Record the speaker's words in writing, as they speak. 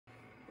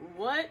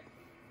What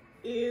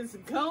is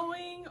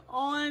going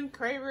on,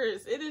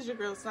 cravers? It is your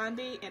girl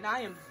Sondie, and I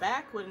am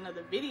back with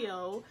another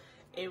video,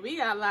 and we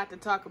got a lot to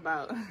talk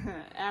about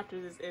after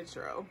this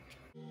intro.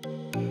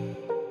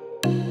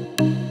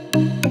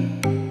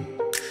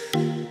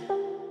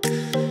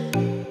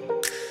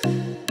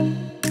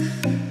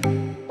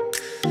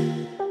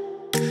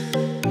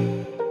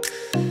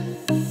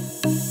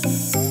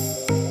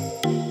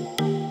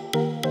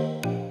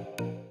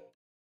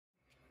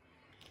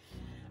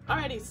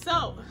 Alrighty,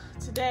 so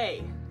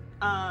today,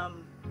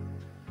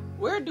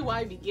 where do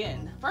I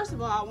begin? First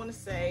of all, I want to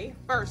say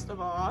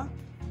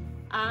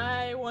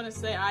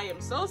I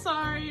am so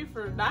sorry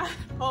for not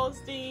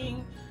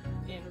posting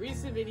in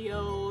recent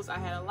videos. I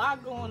had a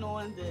lot going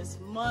on this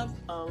month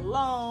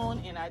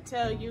alone, and I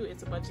tell you,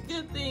 it's a bunch of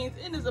good things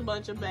and it's a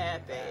bunch of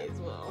bad things.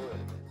 Well,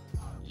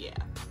 yeah.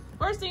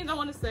 First things I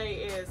want to say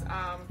is,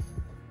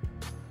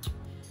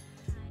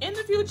 in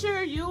the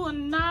future, you will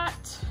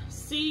not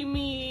see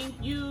me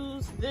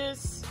use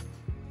this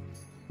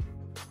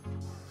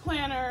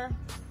planner.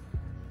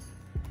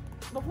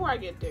 Before I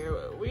get there,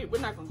 we're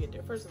not gonna get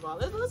there. First of all,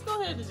 let's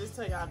go ahead and just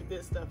tell y'all the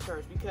good stuff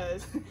first,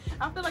 because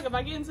I feel like if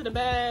I get into the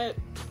bad,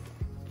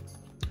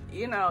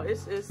 you know,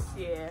 it's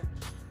yeah.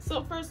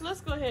 So first, let's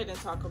go ahead and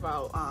talk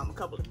about a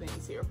couple of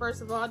things here.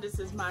 First of all, this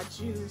is my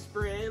June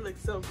spread. It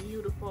looks so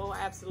beautiful. I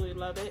absolutely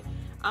love it.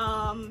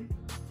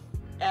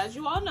 As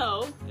you all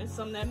know, and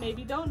some that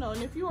maybe don't know,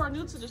 and if you are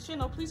new to the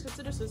channel, please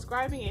consider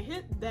subscribing and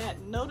hit that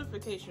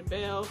notification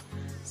bell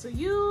so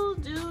you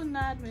do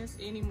not miss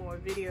any more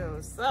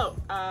videos. So,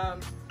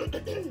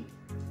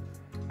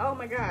 oh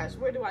my gosh,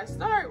 where do I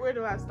start?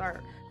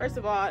 First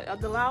of all,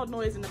 the loud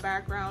noise in the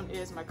background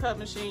is my cut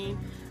machine.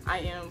 I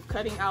am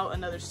cutting out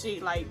another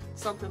sheet, like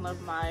something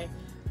of my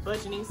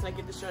budgeting, so I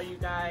get to show you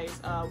guys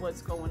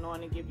what's going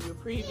on and give you a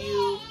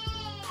preview.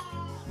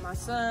 My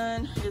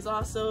son is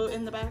also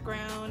in the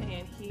background,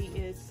 and he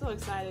is so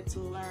excited to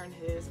learn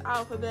his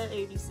alphabet,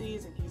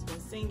 ABCs, and he's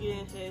been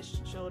singing heads,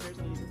 shoulders,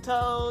 knees, and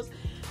toes.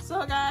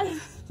 So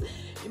guys,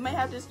 you may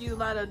have to excuse a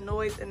lot of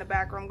noise in the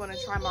background. I'm going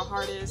to try my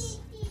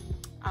hardest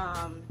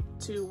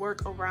to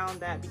work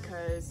around that,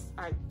 because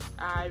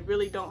I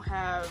really don't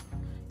have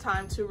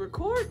time to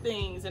record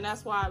things, and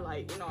that's why,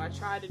 like, you know, I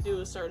tried to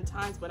do certain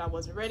times, but I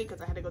wasn't ready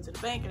because I had to go to the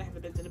bank, and I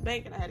haven't been to the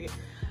bank, and I had to get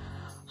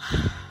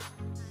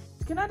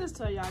Can I just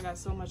tell you, I got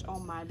so much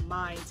on my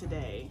mind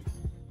today.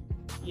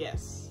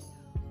 Yes,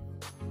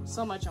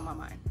 so much on my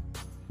mind.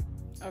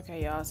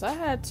 Okay, y'all, so I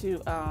had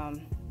to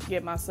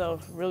get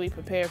myself really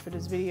prepared for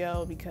this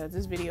video, because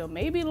this video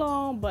may be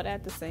long, but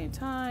at the same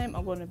time,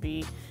 I'm going to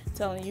be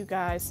telling you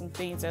guys some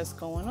things that's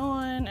going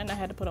on, and I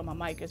had to put on my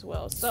mic as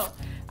well. So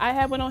I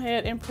have went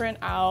ahead and print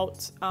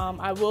out,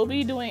 I will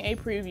be doing a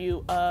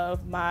preview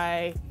of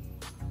my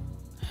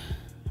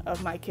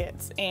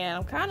kits, and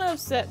I'm kind of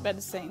upset, but at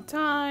the same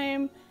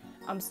time,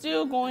 I'm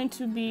still going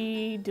to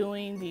be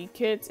doing the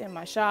kits in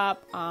my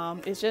shop.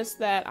 It's just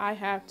that I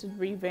have to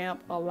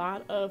revamp a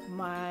lot of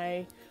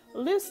my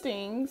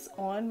listings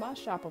on my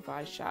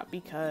Shopify shop,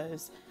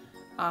 because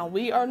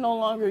we are no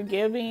longer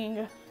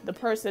giving the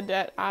person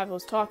that I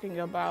was talking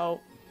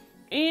about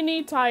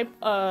any type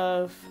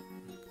of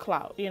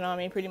clout. You know what I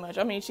mean? Pretty much.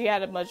 I mean, she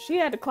had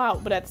the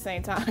clout, but at the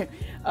same time,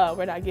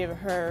 we're not giving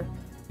her,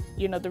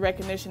 you know, the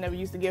recognition that we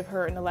used to give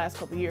her in the last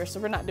couple of years. So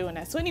we're not doing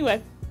that. So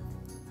anyway,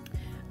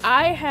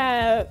 I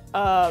have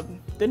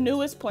the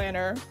newest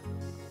planner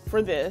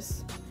for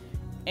this,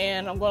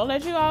 and I'm going to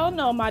let you all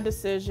know my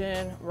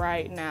decision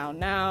right now.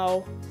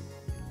 Now,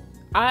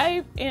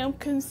 I am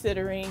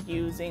considering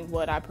using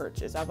what I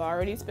purchased. I've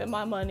already spent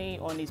my money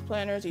on these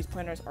planners. These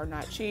planners are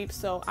not cheap,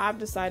 so I've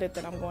decided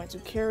that I'm going to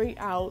carry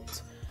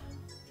out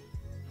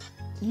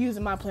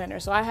using my planner.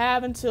 So I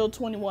have until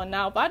 21.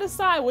 Now, if I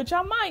decide, which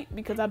I might,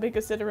 because I've been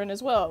considering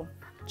as well,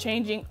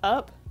 changing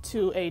up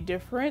to a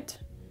different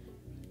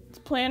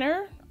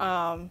planner,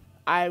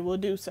 I will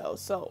do so.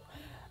 So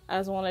I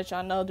just want to let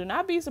y'all know, do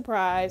not be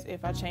surprised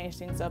if I change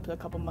things up a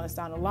couple months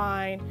down the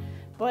line.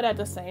 But at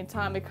the same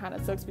time, it kind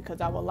of sucks,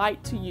 because I would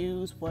like to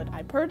use what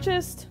I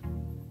purchased,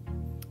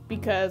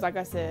 because like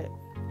I said,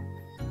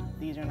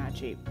 these are not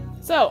cheap.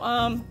 So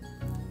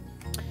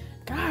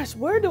gosh,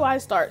 where do I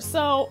start?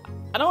 So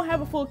I don't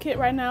have a full kit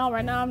right now.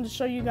 I'm going to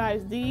show you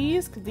guys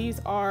these, because these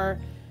are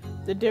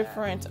the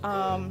different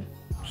trying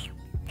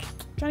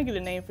to get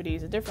a name for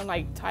these, the different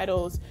like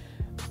titles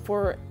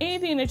for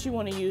anything that you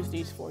want to use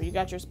these for. You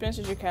got your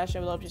expenses, your cash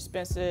envelope, your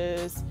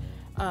expenses,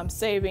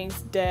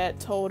 savings, debt,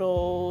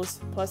 totals,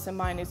 plus and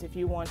minus if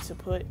you want to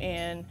put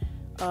in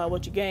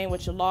what you gained,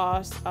 what you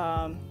lost,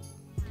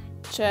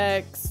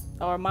 checks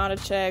or amount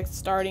of checks,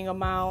 starting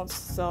amounts.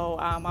 So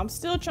I'm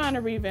still trying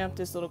to revamp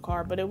this little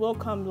card, but it will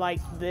come like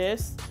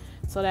this,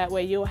 so that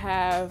way you'll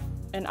have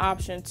an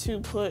option to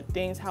put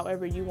things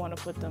however you want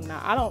to put them.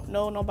 Now, I don't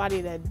know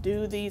nobody that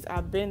do these.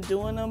 I've been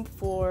doing them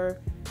for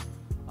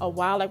a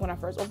while, like when I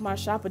first opened my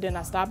shop, but then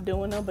I stopped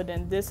doing them. But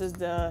then this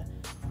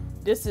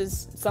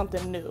is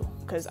something new,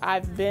 because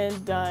I've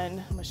been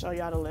done. I'm gonna show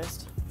y'all the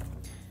list.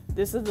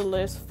 This is the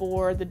list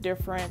for the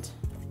different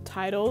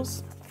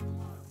titles.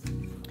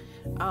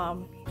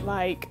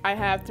 Like I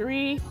have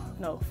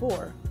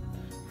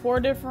four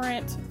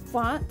different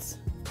fonts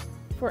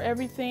for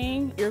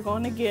everything. You're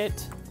going to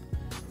get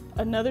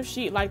another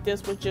sheet like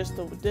this with just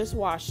this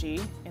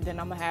washi, and then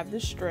I'm gonna have the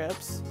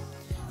strips.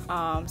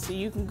 So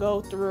you can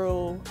go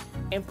through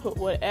and put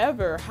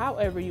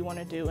however you want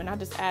to do. And I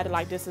just added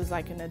like this is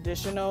like an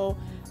additional.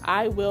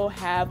 I will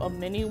have a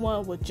mini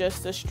one with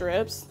just the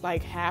strips,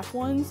 like half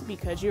ones,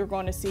 because you're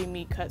going to see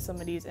me cut some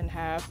of these in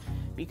half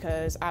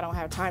because I don't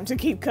have time to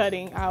keep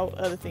cutting out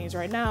other things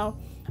right now.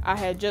 I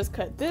had just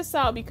cut this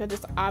out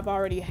because I've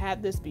already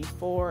had this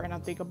before, and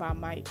I'm thinking about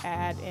might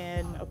add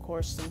in, of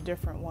course, some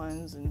different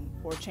ones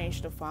or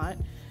change the font.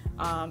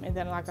 And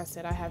then, like I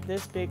said, I have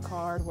this big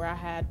card where I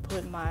had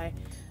put my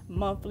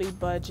monthly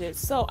budget.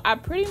 So I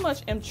pretty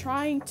much am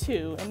trying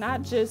to, and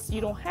not just,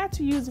 you don't have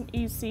to use an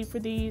EC for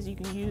these. You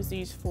can use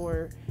these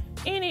for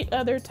any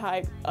other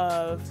type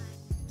of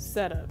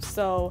setup.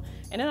 So,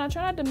 and then I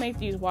try not to make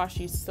these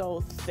washi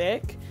so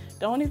thick.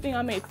 The only thing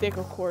I made thick,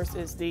 of course,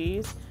 is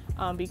these.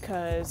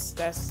 Because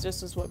that's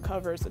just is what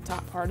covers the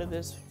top part of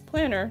this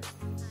planner.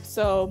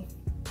 So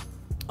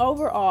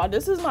overall,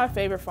 this is my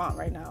favorite font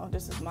right now.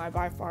 This is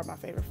by far my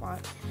favorite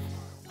font.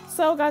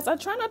 So guys, I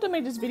try not to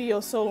make this video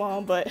so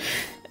long, but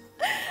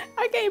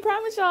I can't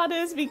promise y'all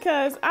this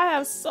because I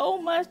have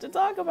so much to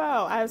talk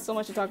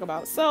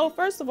about. So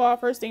first of all,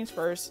 first things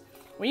first,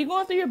 when you're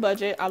going through your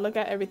budget, I look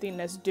at everything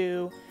that's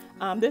due.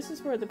 This is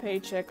for the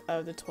paycheck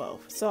of the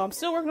 12th. So I'm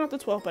still working off the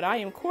 12th, but I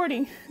am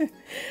courting.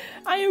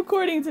 I am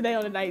courting today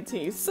on the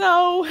 19th.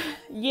 So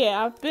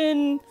yeah, I've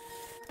been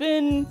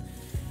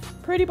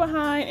pretty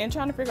behind and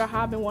trying to figure out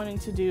how I've been wanting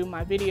to do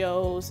my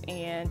videos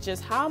and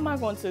just how am I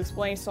going to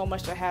explain so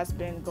much that has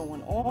been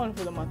going on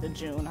for the month of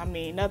June. I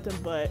mean, nothing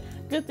but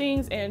good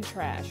things and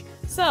trash.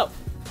 So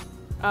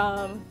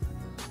I'm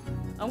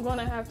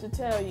gonna have to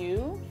tell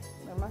you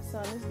what my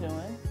son is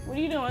doing. What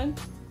are you doing?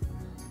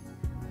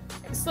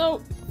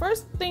 So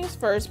first things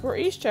first, for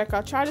each check,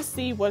 I try to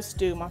see what's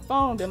due. My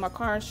phone, then my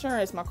car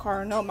insurance, my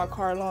car note, my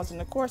car loans,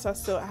 and of course I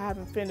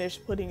haven't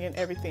finished putting in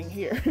everything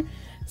here.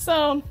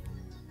 So,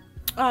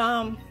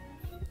 and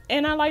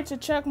I like to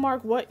check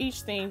mark what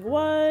each thing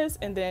was,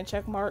 and then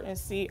check mark and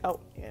see, oh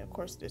yeah, of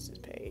course this is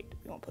paid.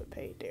 We're gonna put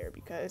paid there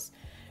because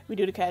we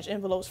do the cash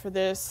envelopes for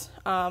this.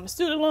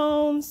 Student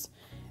loans,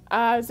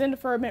 it's in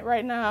deferment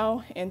right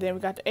now, and then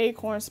we got the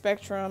Acorn,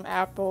 Spectrum,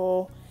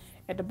 Apple.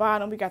 At the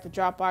bottom, we got the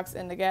Dropbox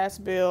and the gas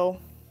bill.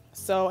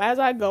 So as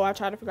I go, I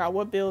try to figure out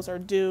what bills are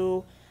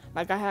due.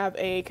 Like I have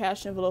a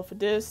cash envelope for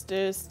this.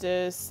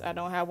 I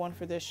don't have one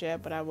for this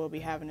yet, but I will be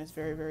having this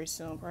very, very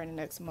soon, probably in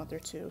the next month or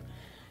two.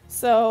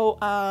 So,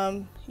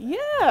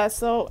 yeah.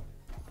 So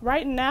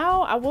right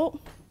now, I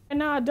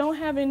don't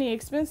have any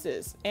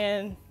expenses.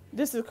 And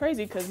this is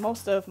crazy because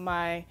most of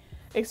my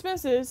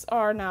expenses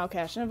are now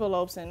cash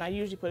envelopes, and I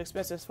usually put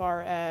expenses as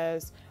far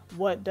as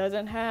what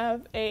doesn't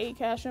have a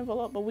cash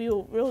envelope, but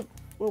we'll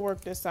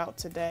work this out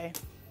today.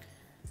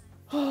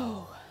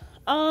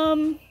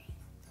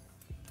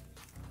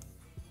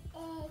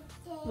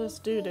 Let's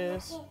do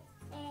this.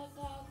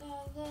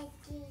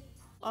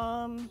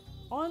 On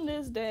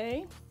this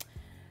day,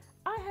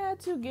 I had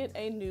to get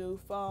a new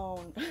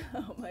phone.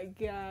 Oh my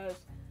gosh.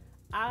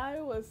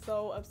 I was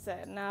so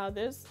upset. Now,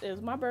 this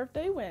is my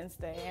birthday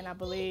Wednesday, and I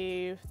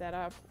believe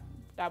that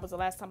that was the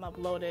last time I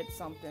uploaded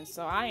something,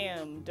 so I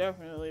am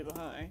definitely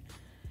behind.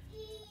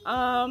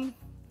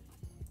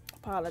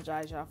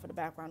 Apologize, y'all, for the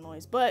background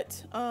noise,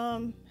 but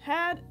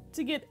had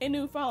to get a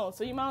new phone.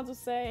 So you might as well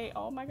say,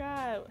 oh my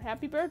God,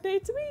 happy birthday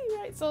to me,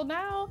 right? So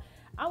now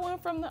I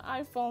went from the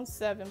iPhone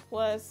 7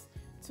 Plus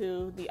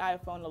to the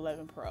iPhone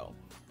 11 Pro.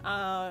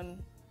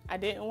 I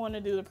didn't want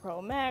to do the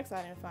Pro Max.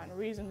 I didn't find a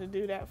reason to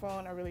do that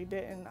phone. I really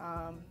didn't.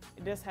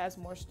 This has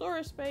more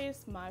storage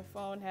space. My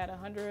phone had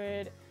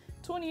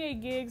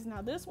 128 gigs.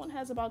 Now this one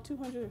has about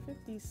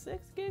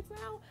 256 gigs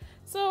now.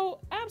 So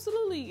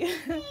absolutely,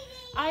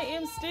 I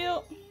am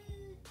still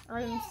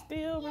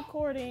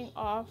recording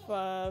off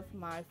of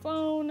my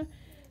phone.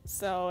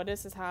 So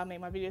this is how I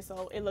make my video.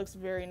 So it looks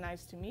very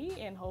nice to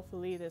me, and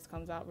hopefully this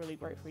comes out really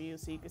great for you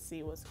so you can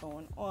see what's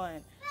going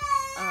on.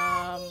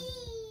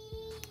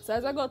 So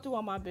as I go through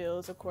all my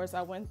bills, of course,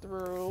 I went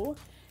through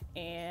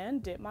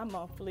and did my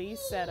monthly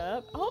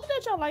setup. I hope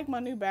that y'all like my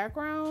new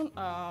background.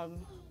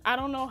 I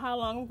don't know how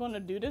long I'm going to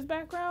do this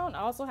background.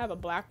 I also have a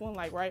black one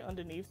like right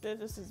underneath this.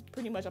 This is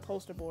pretty much a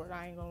poster board.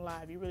 I ain't going to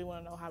lie. If you really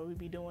want to know how we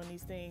be doing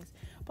these things,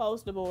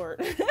 poster board.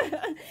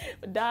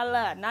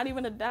 $1, not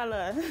even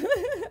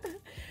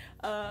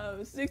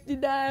 $1.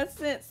 69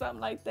 cents,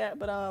 something like that.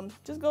 But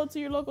just go to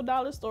your local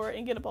dollar store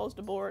and get a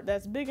poster board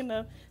that's big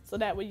enough so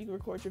that way you can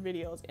record your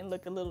videos and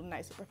look a little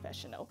nice and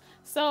professional.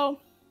 So,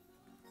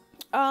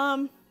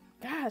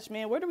 gosh,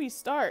 man, where do we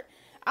start?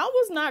 I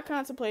was not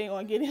contemplating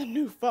on getting a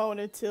new phone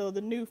until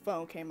the new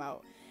phone came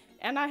out.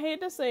 And I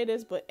hate to say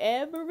this, but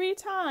every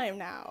time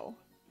now,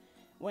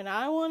 when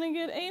I want to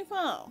get a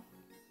phone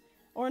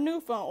or a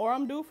new phone, or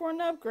I'm due for an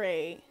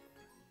upgrade,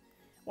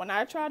 when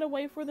I try to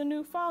wait for the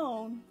new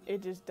phone,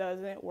 it just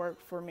doesn't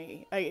work for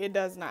me. Like, it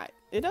does not.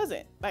 It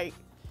doesn't. Like,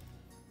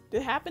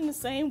 It happened the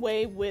same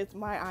way with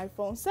my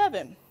iPhone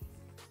 7.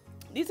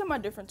 These are my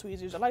different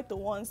tweezers. I like the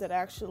ones that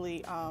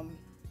actually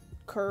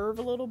curve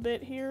a little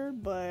bit here,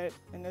 but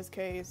in this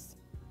case,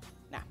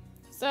 nah.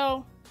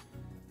 So,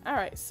 all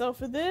right, so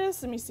for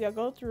this, let me see, I'll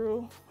go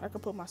through. I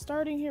can put my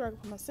starting here, I can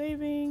put my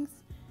savings.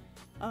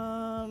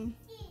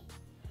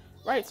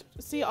 Right,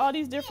 see all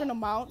these different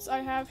amounts I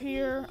have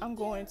here. I'm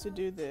going to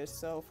do this.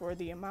 So for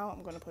the amount,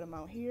 I'm going to put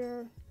amount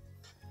here.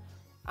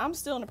 I'm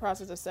still in the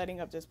process of setting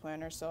up this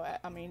planner, so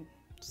I mean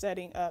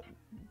setting up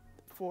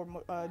for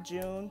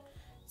June.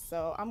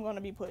 So I'm going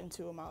to be putting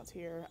 2 amounts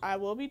here. I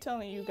will be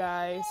telling you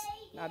guys,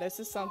 now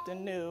this is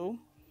something new.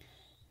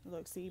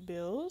 Look, see,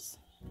 bills.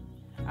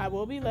 I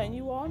will be letting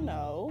you all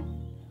know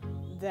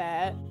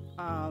that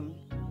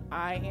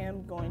I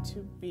am going to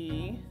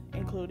be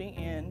including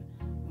in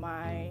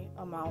my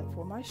amount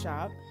for my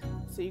shop,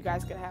 so you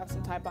guys could have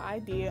some type of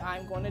idea.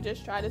 I'm going to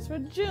just try this for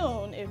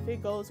June. If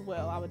it goes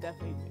well, I would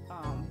definitely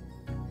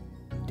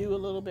do a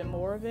little bit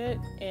more of it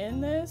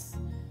in this,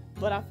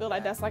 but I feel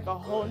like that's like a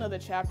whole nother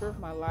chapter of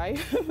my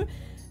life.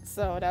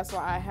 So that's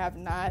why I have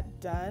not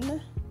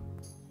done.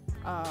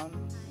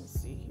 Let's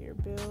see here,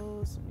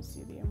 bills. Let me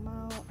see the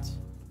amount.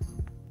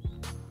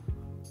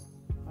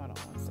 Hold on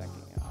one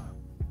second, y'all.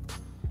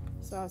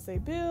 So I'll say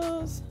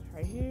bills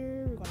right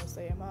here. We're going to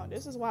say amount.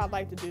 This is why I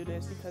like to do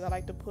this, because I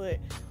like to put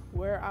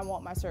where I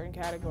want my certain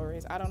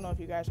categories. I don't know if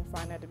you guys will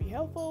find that to be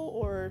helpful,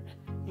 or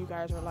you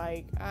guys are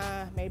like,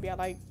 maybe I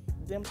like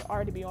them to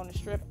already be on the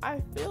strip.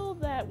 I feel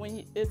that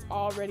when it's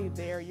already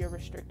there, you're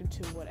restricted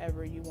to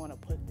whatever you want to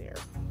put there.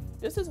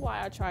 This is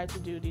why I try to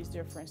do these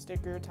different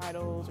sticker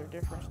titles or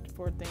different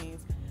for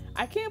things.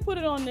 I can't put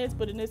it on this,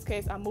 but in this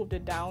case, I moved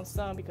it down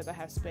some because I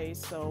have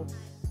space, so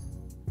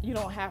you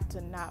don't have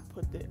to not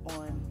put it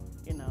on,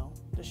 you know,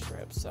 the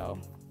strip. So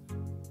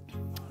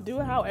do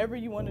it however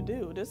you want to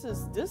do. This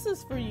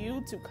is for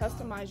you to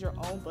customize your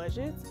own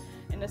budgets,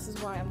 and this is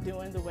why I'm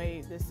doing the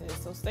way this is.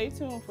 So stay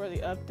tuned for the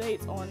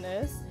updates on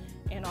this,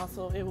 and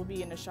also it will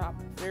be in the shop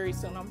very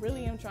soon. I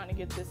really am trying to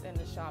get this in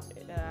the shop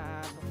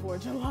before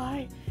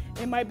July.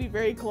 It might be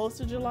very close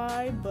to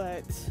July,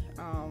 but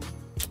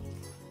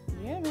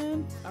yeah,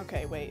 man.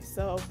 Okay, wait.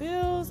 So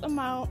bills,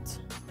 amount,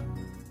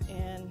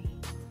 and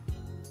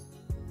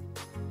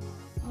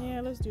yeah,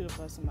 let's do the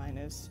plus and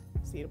minus.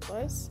 See the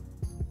plus.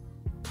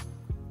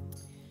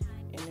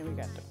 And then we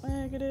got the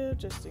negative,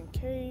 just in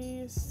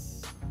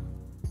case.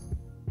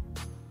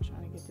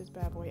 Trying to get this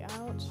bad boy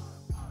out.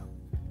 I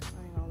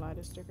ain't gonna lie,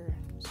 this sticker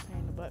is a pain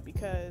in the butt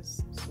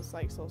because it's just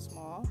like so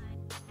small.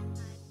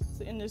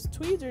 So in this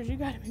tweezers, you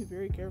gotta be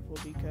very careful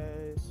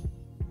because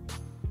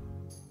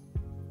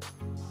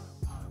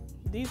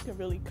these can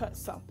really cut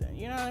something.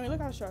 You know what I mean?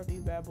 Look how sharp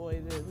these bad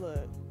boys is.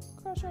 Look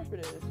how sharp it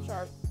is.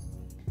 Sharp.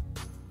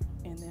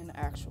 And then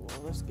actual.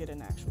 Let's get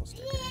an actual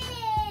sticker.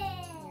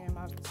 Yeah,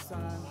 my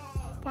son.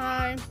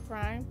 Prime.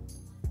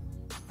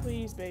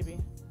 Please, baby.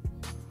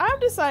 I've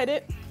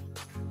decided.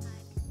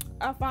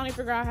 I finally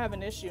figured out I have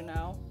an issue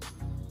now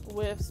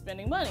with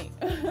spending money.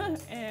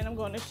 And I'm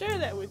going to share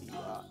that with you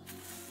all.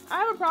 I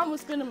have a problem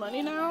with spending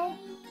money now.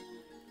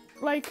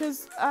 Like,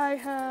 cause I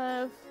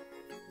have,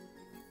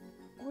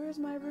 where's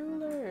my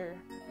ruler?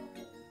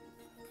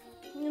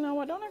 You know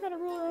what, don't I got a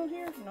ruler on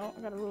here? No,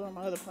 I got a ruler on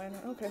my other planner.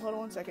 Okay, hold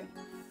on one second.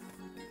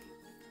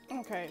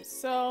 Okay,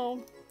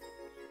 so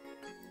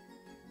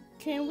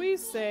can we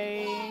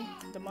say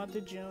the month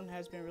of June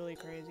has been really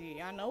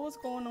crazy? I know what's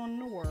going on in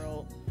the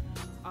world.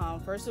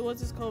 First it was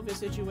this COVID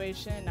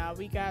situation. Now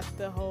we got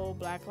the whole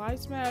Black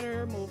Lives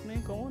Matter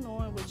movement going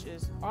on, which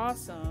is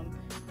awesome.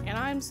 And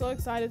I'm so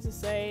excited to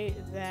say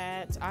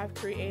that I've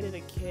created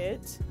a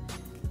kit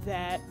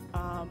that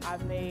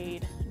I've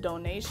made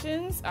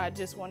donations. I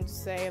just wanted to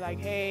say, like,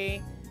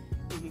 hey,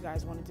 if you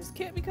guys wanted this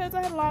kit, because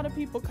I had a lot of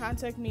people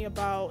contact me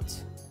about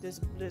this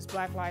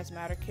Black Lives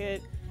Matter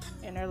kit,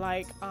 and they're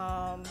like,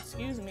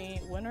 excuse me,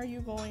 when are you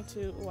going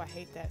to, oh, I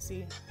hate that,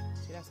 see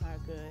that's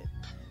not good,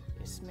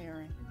 it's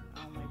smearing,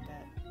 I don't like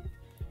that.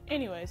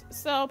 Anyways,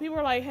 so people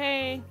were like,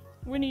 hey,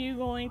 when are you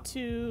going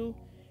to,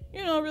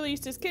 you know, release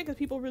this kit, because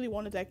people really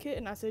wanted that kit.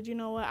 And I said, you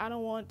know what, I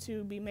don't want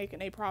to be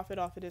making a profit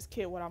off of this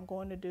kit. What I'm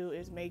going to do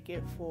is make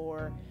it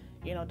for,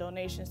 you know,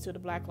 donations to the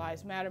Black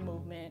Lives Matter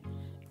movement.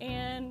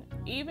 And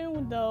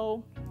even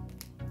though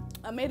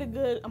I made a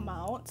good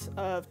amount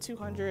of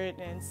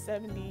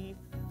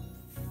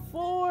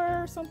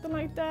 $274, something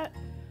like that,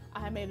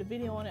 I made a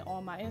video on it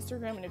on my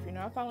Instagram. And if you're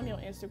not following me on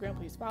Instagram,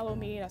 please follow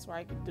me. That's where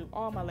I can do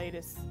all my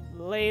latest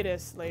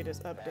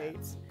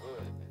updates.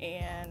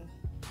 And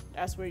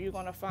that's where you're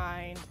gonna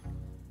find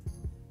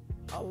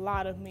a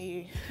lot of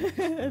me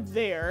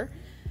there.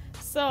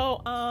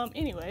 So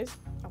anyways,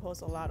 I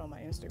post a lot on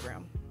my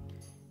Instagram,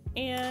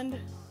 and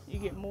you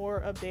get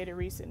more updated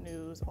recent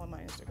news on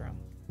my Instagram.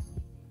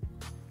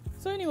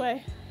 So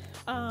anyway,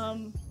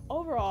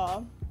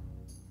 overall,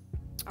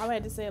 I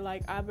had to say,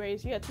 like, I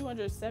raised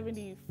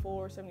 $274,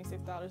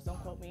 $76, don't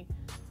quote me,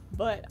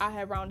 but I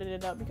had rounded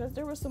it up because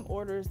there were some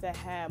orders that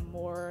had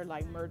more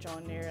like merch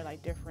on there,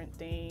 like different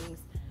things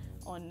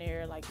on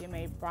there. Like they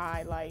may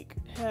buy like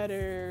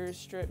headers,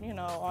 strip, you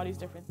know, all these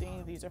different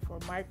things. These are for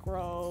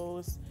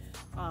micros,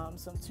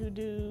 some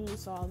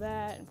to-dos, all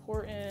that,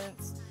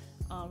 importance.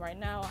 Right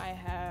now I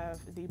have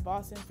the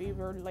Boston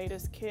Fever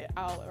latest kit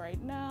out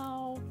right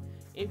now.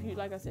 If you,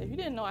 like I said, if you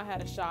didn't know I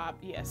had a shop,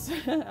 yes.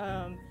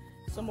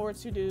 Some more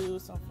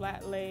to-dos, some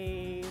flat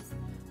lays,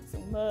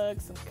 some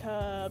mugs, some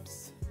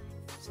cups,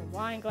 some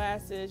wine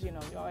glasses. You know,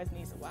 you always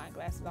need some wine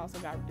glasses. I also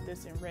got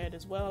this in red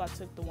as well. I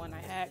took the one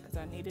I had because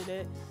I needed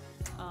it.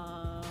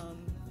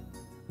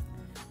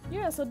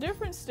 Yeah, so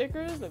different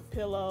stickers, like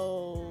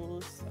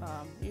pillows.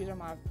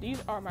 These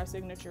are my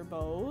signature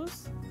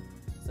bows.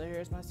 So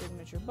here's my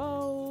signature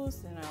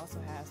bows, and I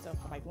also have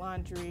stuff for like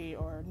laundry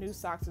or new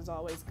socks is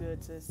always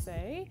good to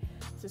say.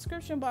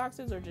 Subscription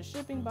boxes or just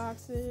shipping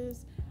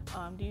boxes.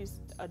 These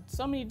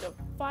the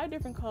 5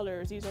 different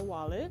colors. These are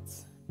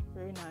wallets,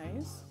 very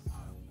nice.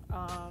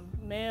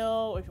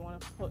 Mail, if you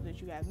want to put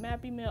that you have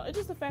mappy mail. It's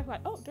just the fact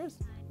like, oh,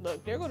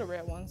 look, there go the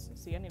red ones.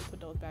 See, I need to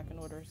put those back in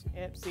order.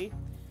 Yep, see,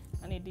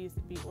 I need these to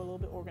be a little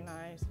bit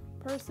organized.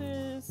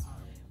 Purses,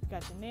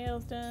 got your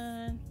nails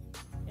done,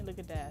 and look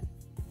at that.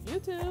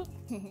 YouTube.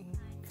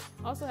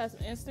 Also has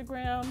an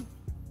Instagram.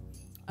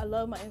 I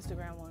love my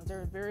Instagram ones.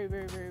 They're very,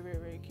 very, very, very,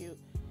 very cute.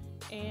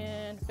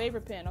 And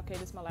favorite pen. Okay,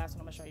 this is my last one.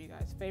 I'm gonna show you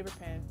guys. Favorite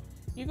pen.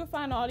 You can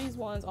find all these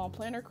ones on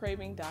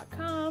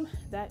plannercraving.com.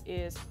 That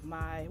is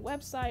my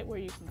website where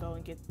you can go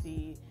and get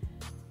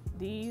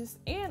these.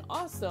 And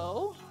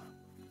also,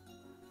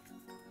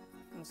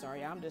 I'm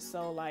sorry, I'm just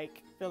so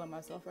like feeling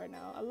myself right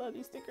now. I love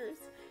these stickers.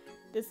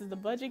 This is the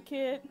budget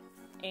kit,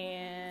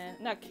 and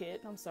not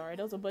kit, I'm sorry,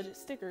 those are budget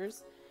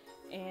stickers.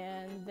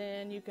 And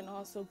then you can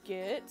also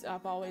get,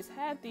 I've always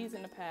had these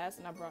in the past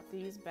and I brought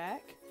these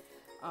back.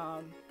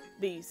 I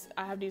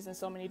have these in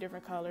so many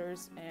different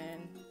colors,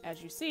 and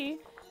as you see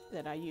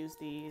that I use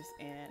these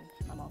in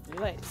my monthly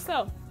lays.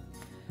 So,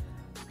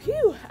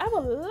 I have a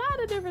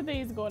lot of different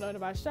things going on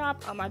in my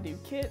shop. I do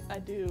kits, I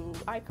do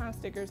icon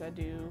stickers, I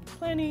do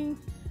planning,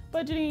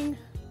 budgeting,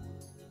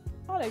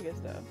 all that good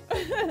stuff.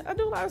 I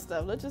do a lot of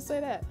stuff, let's just say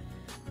that.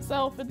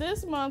 So for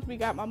this month, we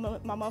got my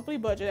monthly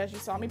budget, as you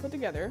saw me put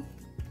together.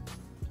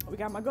 We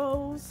got my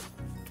goals,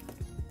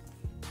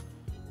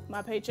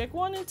 my paycheck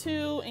 1 and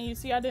 2, and you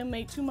see I didn't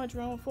make too much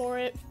room for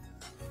it.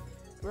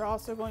 We're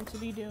also going to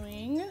be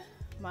doing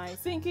my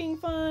sinking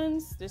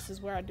funds. This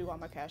is where I do all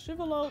my cash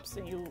envelopes,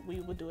 and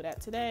we will do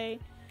that today.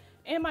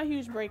 And my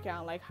huge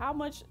breakdown, like how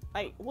much,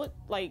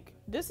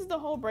 this is the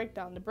whole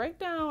breakdown. The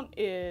breakdown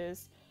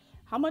is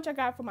how much I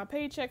got for my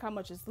paycheck, how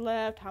much is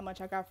left, how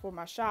much I got for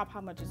my shop, how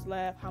much is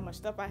left, how much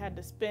stuff I had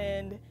to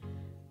spend,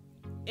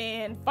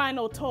 and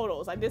final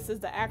totals. Like this is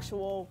the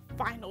actual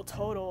final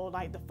total,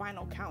 like the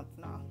final count.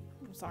 No,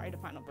 I'm sorry, the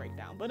final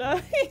breakdown.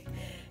 But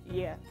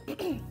yeah.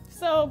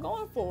 So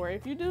going forward,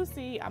 if you do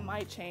see, I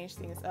might change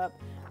things up.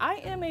 I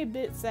am a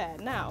bit sad.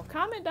 Now,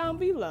 comment down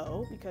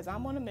below, because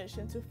I'm on a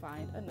mission to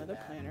find another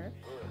planner.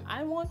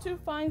 I want to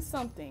find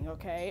something,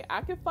 okay?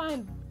 I could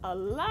find a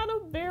lot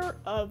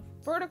of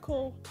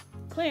vertical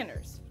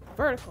planners.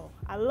 Vertical,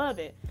 I love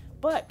it.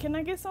 But can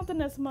I get something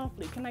that's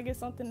monthly? Can I get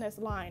something that's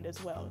lined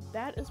as well?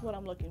 That is what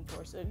I'm looking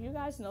for. So if you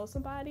guys know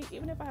somebody,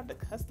 even if I have to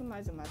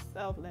customize it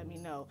myself, let me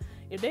know.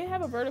 If they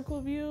have a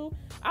vertical view,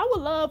 I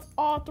would love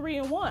all 3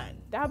 in 1.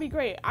 That would be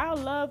great. I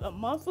would love a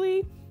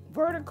monthly,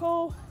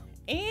 vertical,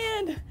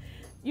 and,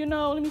 you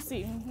know, let me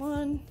see.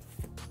 1,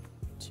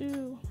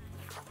 2,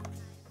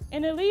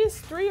 and at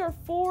least 3 or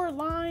 4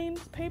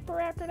 lines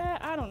paper after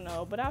that. I don't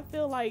know. But I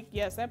feel like,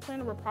 yes, that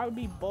planner will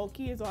probably be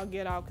bulky as all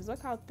get out, because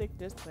look how thick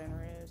this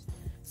planner is.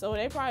 So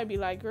they probably be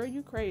like, girl,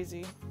 you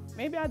crazy.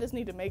 Maybe I just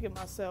need to make it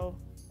myself.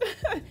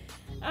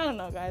 I don't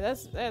know,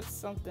 guys. That's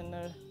something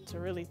to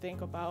really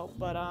think about.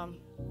 But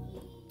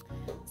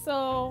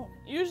so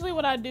usually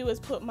what I do is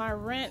put my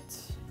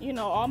rent, you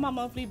know, all my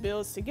monthly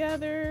bills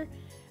together.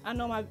 I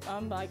know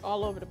I'm like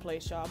all over the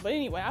place, y'all. But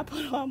anyway, I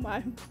put all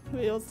my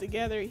bills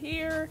together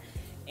here,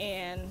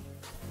 and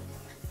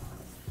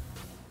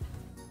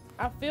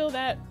I feel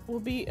that will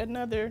be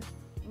another.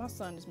 My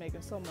son is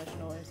making so much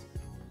noise.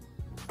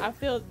 I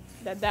feel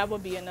that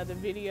would be another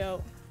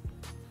video.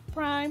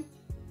 Prime,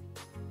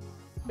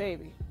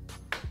 baby,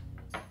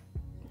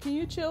 can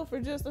you chill for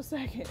just a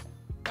second?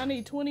 I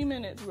need 20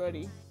 minutes,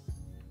 buddy.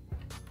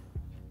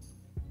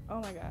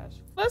 Oh my gosh.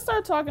 Let's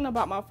start talking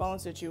about my phone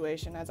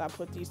situation as I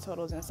put these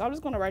totals in. So I'm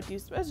just gonna write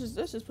these. Let's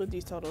just put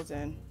these totals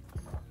in,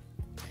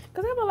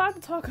 because I have a lot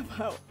to talk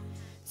about.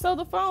 So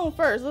the phone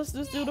first. Let's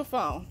just do the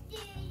phone.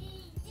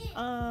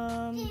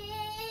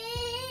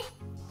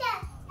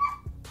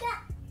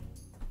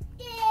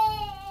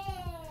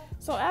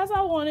 So as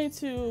I wanted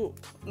to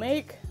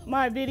make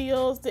my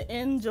videos to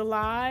end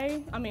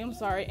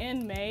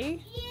in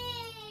May,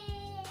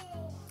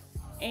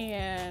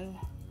 and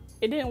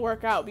it didn't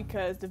work out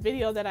because the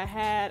video that I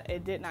had,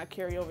 it did not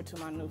carry over to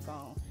my new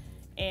phone,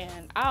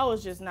 and I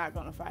was just not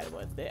gonna fight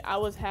with it. I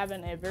was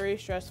having a very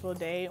stressful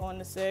day on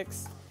the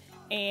 6th,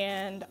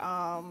 and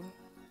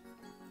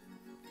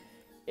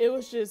it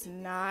was just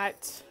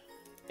not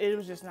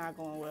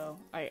going well.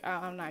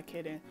 I'm not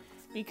kidding.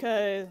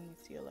 because, let me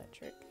see,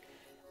 electric.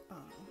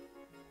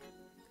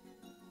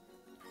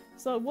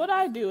 So what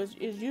I do is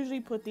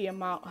usually put the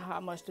amount, how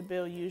much the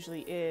bill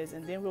usually is,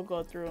 and then we'll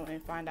go through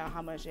and find out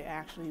how much it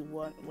actually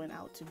went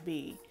out to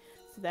be.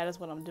 So that is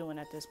what I'm doing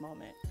at this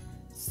moment.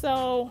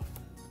 So,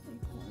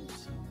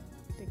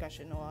 I think I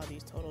should know all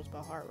these totals by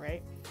heart,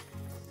 right?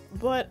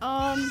 But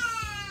I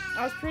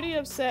was pretty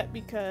upset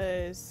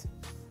because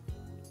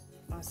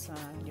my son,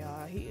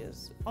 y'all, he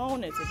is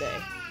on it today.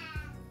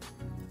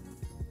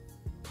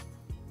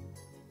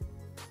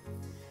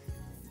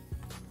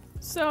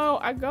 So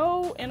I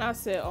go and I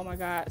said, oh my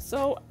God.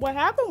 So what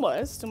happened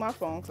was, to my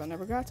phone, because I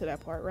never got to that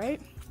part, right?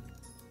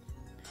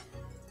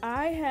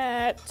 I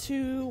had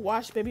to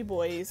wash baby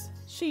boy's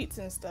sheets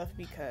and stuff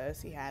because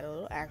he had a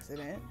little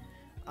accident.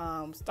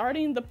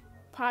 Starting the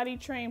potty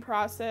train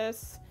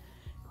process,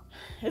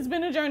 it's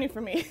been a journey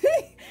for me.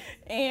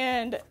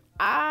 And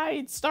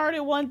I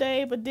started one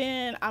day, but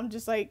then I'm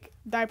just like,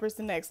 diapers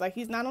the next. Like,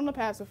 he's not on the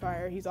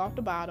pacifier, he's off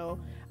the bottle.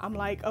 I'm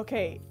like,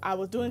 okay, I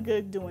was doing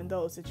good doing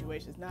those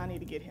situations. Now I need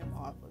to get him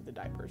off of the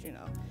diapers, you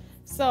know.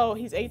 So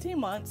he's 18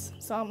 months.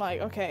 So I'm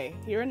like, okay,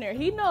 here and there.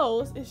 He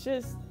knows, it's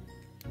just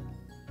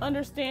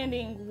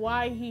understanding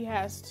why he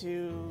has to,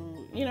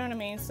 you know what I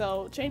mean?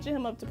 So changing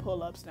him up to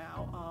pull-ups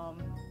now.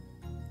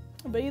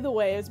 But either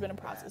way, it's been a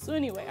process. So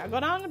anyway, I go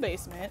down in the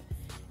basement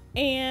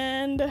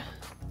and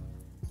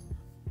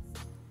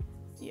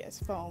yes,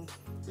 phone.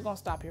 We're gonna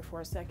stop here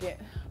for a second.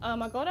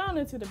 I go down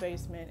into the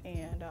basement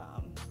and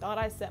thought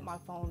I set my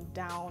phone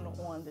down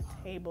on the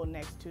table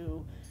next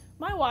to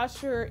my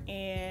washer,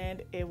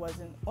 and it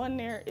wasn't on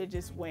there. It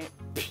just went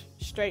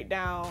straight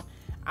down.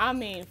 I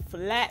mean,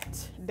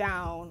 flat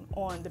down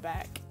on the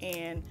back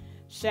and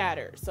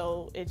shattered.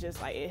 So it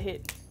just like, it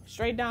hit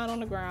straight down on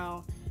the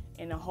ground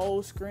and the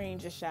whole screen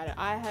just shattered.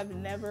 I have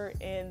never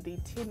in the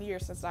 10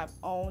 years since I've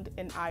owned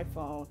an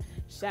iPhone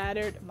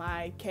shattered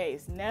my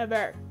case.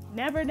 Never.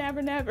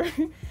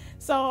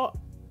 So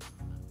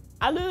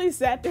I literally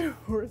sat there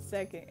for a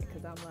second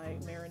because I'm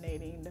like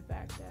marinating the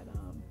fact that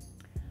my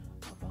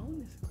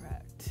phone is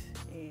cracked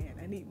and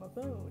I need my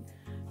phone.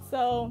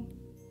 So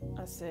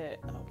I said,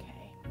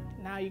 okay,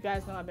 now you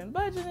guys know I've been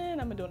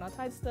budgeting, I've been doing all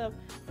types of stuff,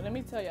 but let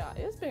me tell y'all,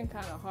 it's been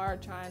kind of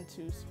hard trying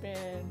to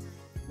spend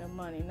the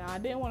money. Now I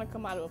didn't want to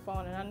come out of a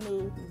phone, and I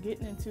knew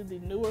getting into the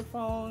newer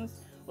phones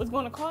was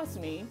going to cost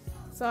me.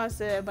 So I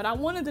said, but I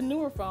wanted the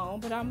newer phone,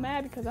 but I'm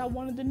mad because I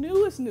wanted the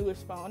newest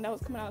phone that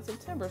was coming out in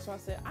September. So I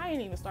said, I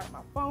ain't even started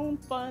my phone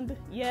fund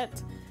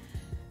yet.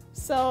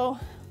 So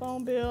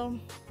phone bill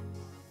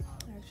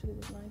actually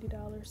was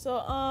 $90.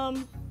 So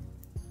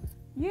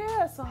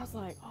yeah, so I was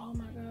like, oh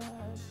my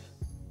gosh.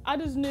 I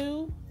just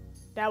knew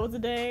that was the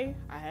day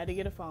I had to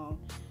get a phone.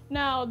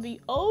 Now the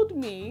old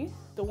me,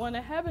 the one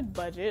that haven't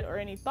budget or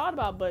any thought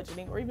about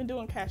budgeting or even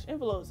doing cash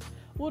envelopes,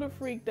 would have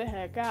freaked the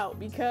heck out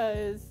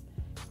because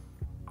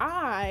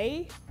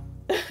I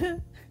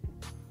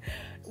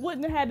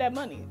wouldn't have had that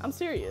money. I'm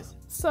serious.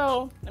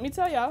 So let me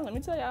tell y'all,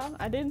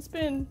 I didn't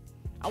spend,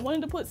 I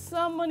wanted to put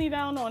some money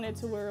down on it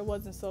to where it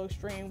wasn't so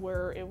extreme,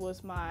 where it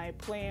was my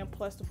plan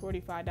plus the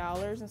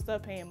 $45 instead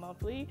of paying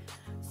monthly.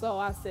 So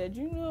I said,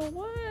 you know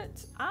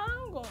what?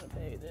 I'm going to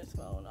pay this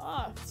phone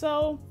off.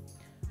 So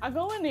I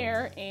go in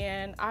there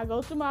and I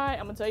go through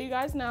I'm going to tell you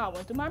guys now, I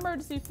went through my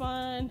emergency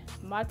fund,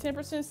 my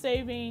 10%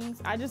 savings.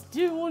 I just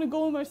didn't want to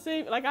go in my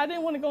like I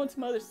didn't want to go into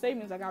my other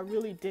savings, like I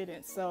really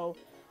didn't. So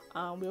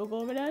we'll go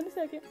over that in a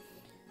second.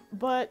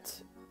 But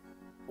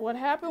what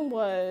happened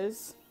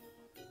was,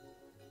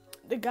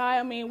 the guy,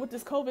 I mean, with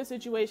this COVID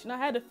situation, I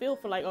had to feel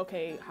for like,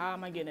 okay, how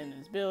am I getting in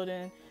this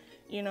building?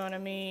 You know what I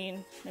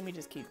mean? Let me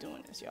just keep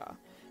doing this, y'all.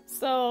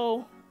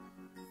 So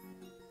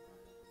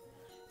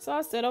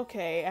I said,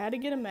 okay, I had to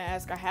get a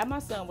mask. I had my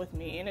son with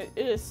me, and it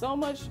is so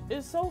much,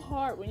 it's so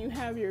hard when you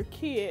have your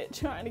kid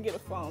trying to get a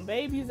phone.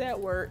 Baby's at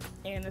work,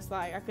 and it's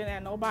like I couldn't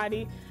have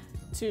nobody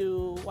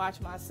to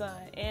watch my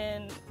son.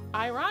 And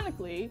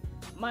ironically,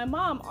 my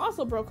mom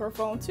also broke her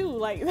phone too.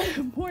 Like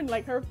that morning,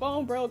 like her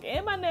phone broke,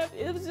 and my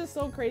nephew, it was just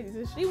so crazy.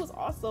 So she was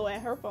also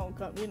at her phone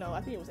company, you know,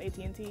 I think it was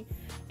AT&T,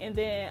 and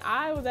then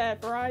I was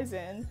at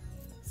Verizon.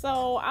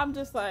 So I'm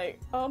just like,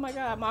 oh my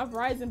God, my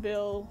Verizon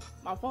bill,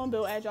 my phone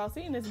bill, as y'all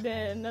seen, it's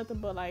been nothing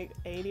but like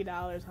 $80,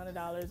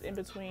 $100 in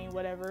between,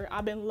 whatever.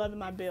 I've been loving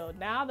my bill.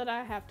 Now that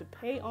I have to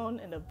pay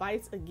on a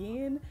device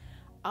again,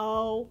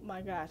 oh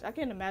my gosh, I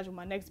can't imagine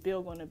what my next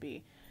bill going to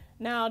be.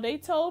 Now they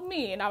told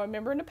me, and I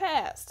remember in the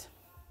past,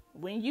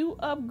 when you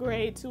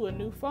upgrade to a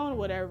new phone,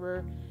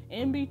 whatever,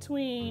 in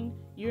between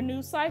your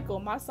new cycle,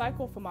 my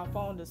cycle for my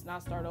phone does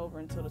not start over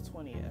until the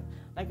 20th.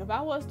 Like if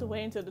I was to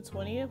wait until the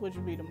 20th, which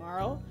would be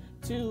tomorrow,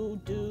 to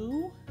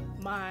do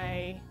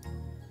my,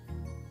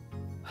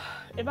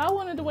 if I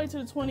wanted to wait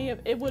till the 20th,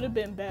 it would have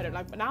been better.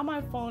 Like now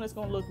my phone is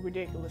going to look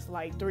ridiculous,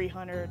 like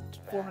 $300,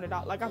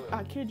 $400. Like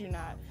I kid you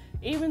not.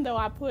 Even though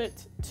I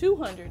put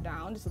 $200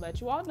 down, just to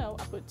let you all know,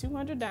 I put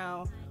 $200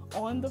 down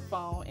on the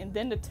phone, and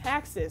then the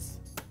taxes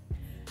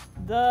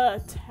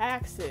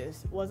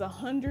was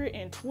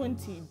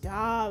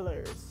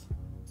 $120.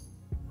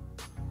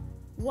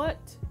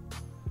 What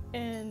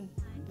in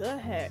the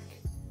heck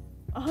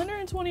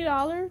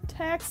 $120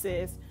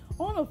 taxes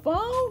on the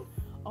phone.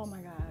 Oh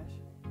my gosh.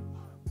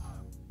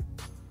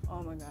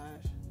 Oh my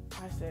gosh.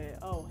 I said,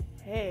 oh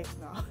heck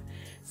no.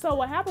 So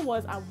what happened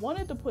was I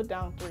wanted to put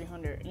down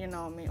 $300, you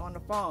know what I mean, on the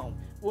phone.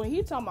 When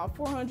he talking about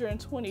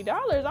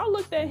 $420, I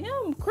looked at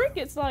him,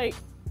 crickets, like,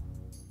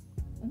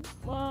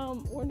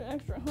 where the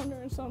extra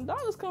 $100 and some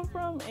dollars come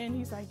from? And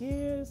he's like,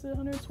 yeah, it's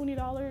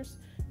 $120,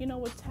 you know,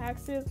 with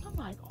taxes. I'm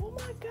like, oh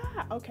my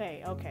God.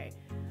 Okay.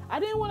 I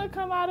didn't want to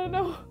come out of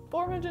no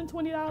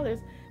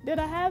 $420. Did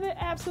I have it?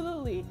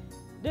 Absolutely.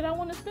 Did I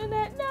want to spend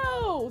that?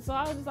 No. So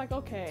I was just like,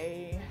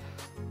 okay,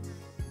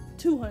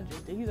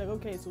 $200. And he's like,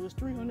 okay, so it's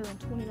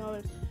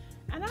 $320.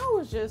 And I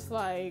was just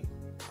like,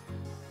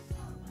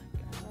 oh my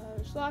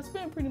gosh. So I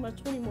spent pretty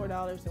much $20 more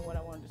than what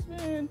I wanted to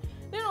spend.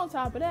 Then on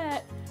top of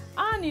that,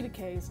 I need a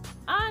case.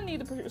 I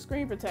need a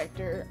screen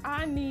protector.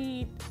 I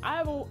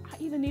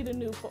even need a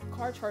new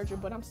car charger,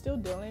 but I'm still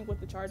dealing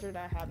with the charger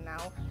that I have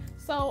now.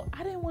 So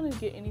I didn't want to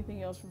get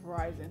anything else from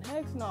Verizon.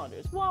 Heck no,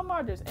 there's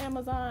Walmart, there's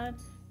Amazon,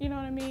 you know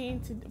what I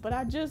mean? But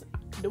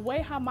the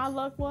way how my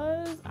luck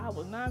was, I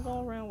was not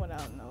going around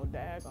without no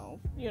daggone,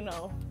 you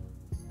know,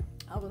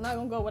 I was not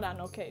going to go without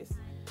no case.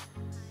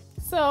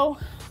 So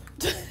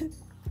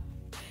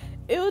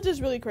it was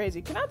just really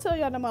crazy. Can I tell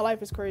y'all that my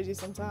life is crazy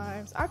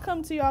sometimes? I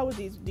come to y'all with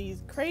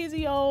these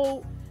crazy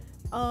old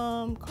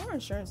car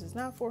insurance is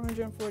not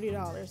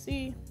 $440.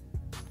 See,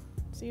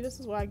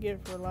 this is what I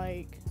get for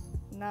like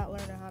not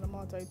learning how to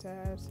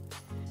multitask.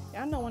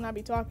 Y'all know when I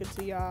be talking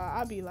to y'all,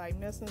 I be like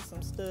messing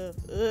some stuff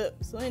up.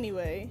 So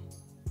anyway.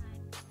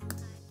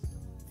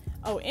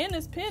 Oh, and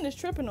this pen is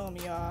tripping on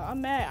me, y'all.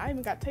 I'm mad. I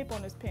even got tape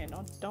on this pen.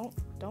 Don't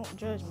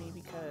judge me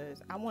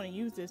because I want to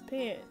use this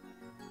pen.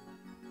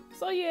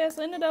 So yes,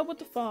 I ended up with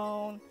the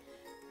phone.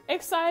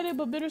 Excited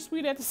but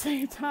bittersweet at the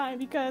same time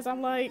because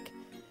I'm like,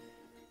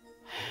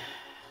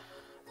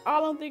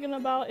 all I'm thinking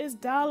about is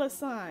dollar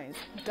signs.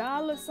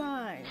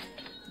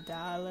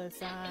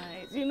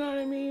 You know what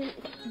I mean?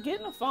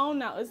 Getting a phone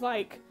now is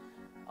like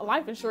a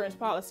life insurance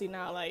policy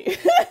now. Like,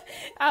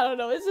 I don't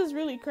know. It's just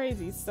really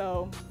crazy.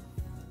 So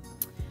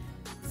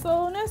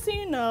next thing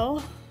you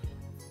know,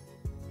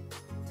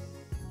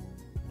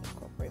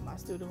 incorporate my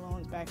student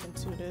loans back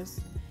into this.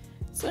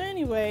 So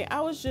anyway, I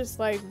was just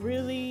like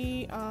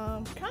really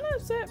kind of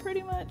upset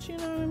pretty much, you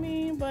know what I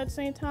mean? But at the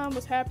same time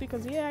was happy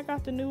because yeah, I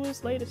got the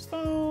latest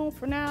phone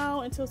for now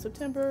until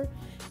September.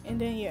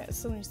 And then yeah,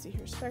 so let me see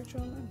here,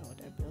 Spectrum, I know what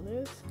that bill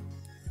is.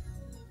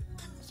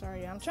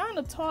 Sorry, I'm trying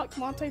to talk,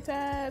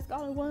 multitask,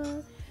 all in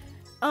one.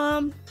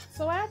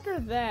 So after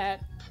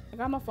that, I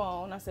got my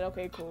phone. I said,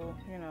 okay, cool,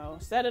 you know,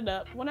 set it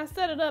up. When I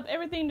set it up,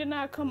 everything did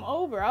not come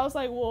over. I was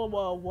like,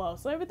 whoa.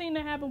 So everything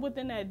that happened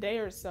within that day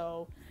or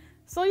so.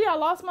 So yeah, I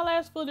lost my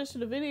last footage to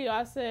the video.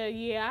 I said,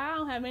 yeah, I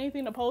don't have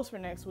anything to post for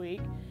next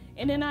week.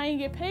 And then I ain't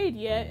get paid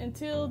yet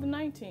until the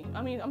 19th.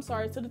 I mean, I'm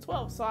sorry, to the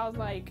 12th. So I was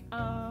like,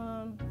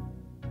 yeah,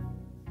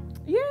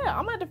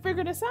 I'm gonna have to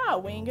figure this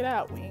out. Wing it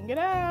out.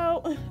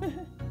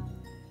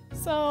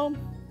 So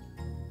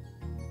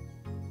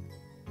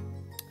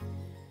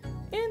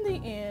in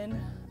the end,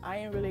 I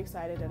am really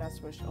excited that I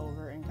switched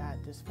over and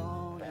got this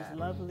phone. It's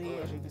lovely,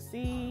 as you can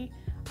see.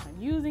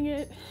 I'm using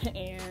it,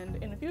 and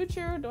in the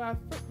future, do I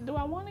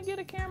want to get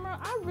a camera?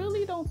 I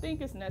really don't think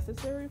it's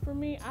necessary for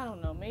me. I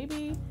don't know,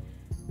 maybe.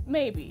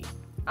 I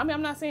mean,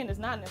 I'm not saying it's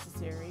not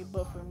necessary,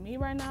 but for me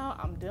right now,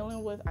 I'm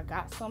dealing with, I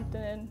got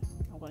something,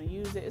 I'm going to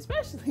use it,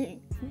 especially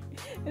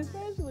if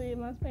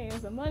I'm paying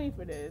some money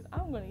for this,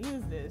 I'm going to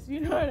use this, you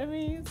know what I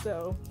mean?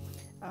 So,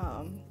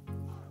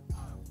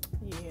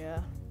 yeah,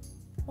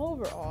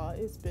 overall,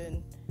 it's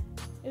been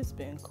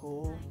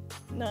cool.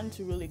 Nothing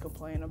to really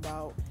complain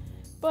about,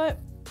 but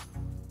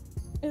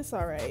it's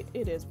all right.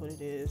 It is what it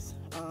is.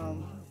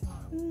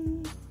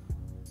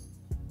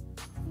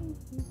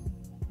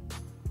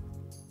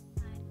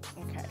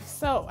 Okay,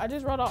 so I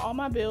just wrote out all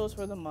my bills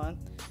for the month,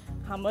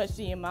 how much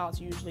the amounts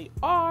usually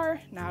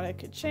are. Now that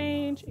could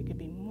change. It could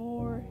be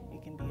more,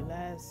 it can be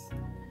less,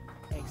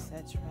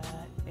 etc.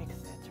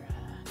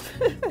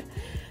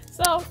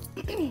 So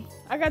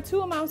I got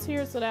two amounts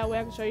here so that way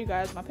I can show you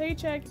guys my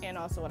paycheck and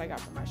also what I got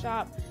from my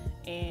shop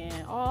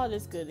and all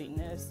this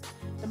goodiness.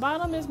 The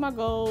bottom is my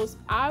goals.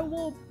 I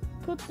will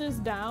put this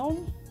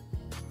down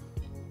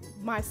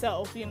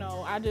myself, you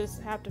know. I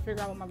just have to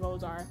figure out what my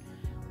goals are.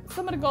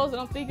 Some of the goals that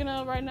I'm thinking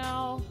of right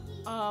now,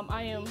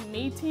 I am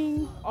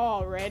meeting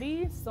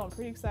already, so I'm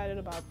pretty excited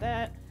about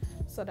that.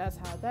 So that's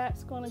how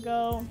that's gonna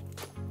go.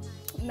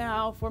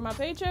 Now for my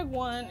paycheck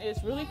one,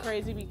 it's really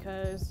crazy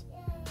because,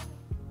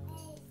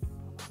 oh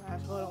my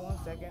gosh, hold on 1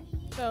 second.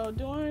 So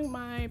during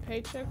my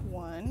paycheck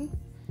one,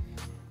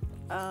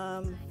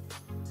 I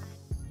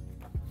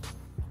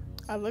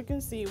look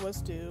and see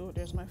what's due.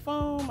 There's my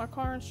phone, my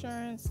car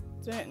insurance,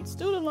 and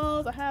student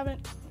loans. I'm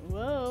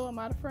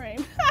out of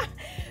frame.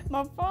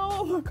 My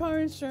phone, my car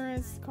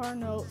insurance, car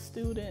note,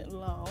 student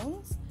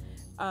loans,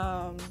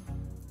 and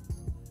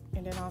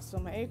then also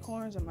my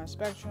Acorns and my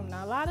Spectrum.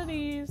 Now a lot of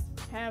these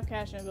have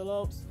cash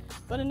envelopes,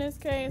 but in this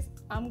case,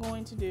 I'm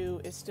going to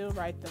do is still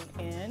write them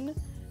in.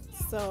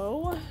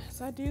 So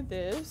as I do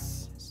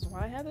this is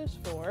what I have this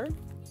for. I'm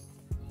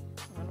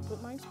gonna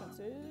put my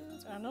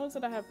expenses. I noticed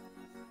that I have,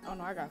 oh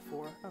no, I got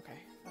 4. Okay,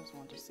 I just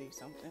wanted to see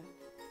something.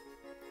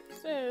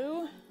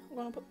 So I'm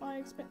gonna put my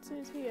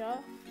expenses here.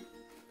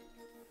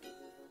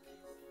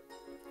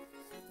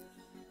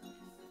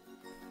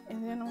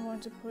 And then I'm going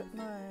to put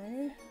my,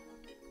 I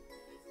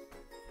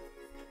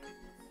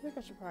think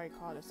I should probably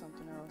call it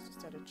something else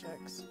instead of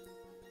checks.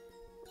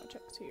 My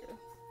checks here.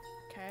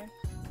 Okay.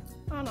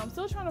 I don't know, I'm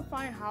still trying to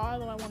find how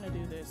do I want to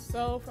do this.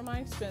 So for my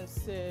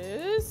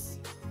expenses,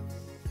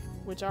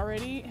 which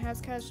already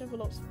has cash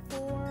envelopes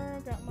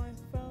for, got my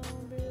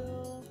phone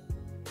bill.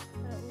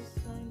 That was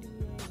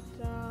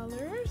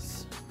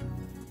 $98.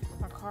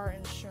 My car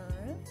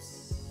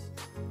insurance.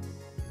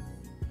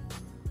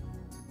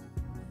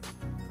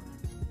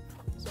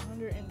 It's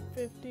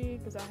 $150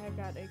 because I had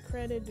got a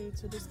credit due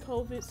to this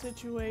COVID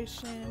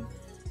situation.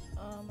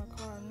 My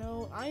car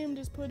note. I am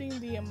just putting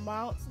the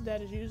amounts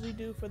that is usually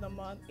due for the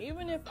month.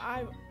 Even if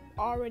I've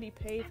already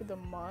paid for the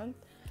month,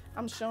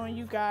 I'm showing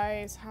you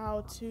guys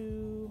how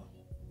to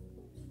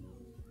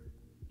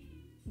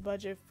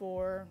budget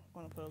for,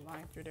 I'm gonna put a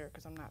line through there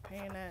because I'm not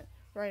paying that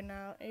right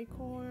now.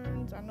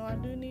 Acorns, I know I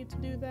do need to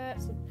do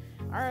that, so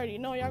I already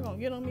know y'all gonna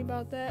get on me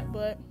about that,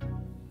 but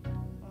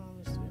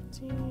it's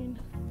 15.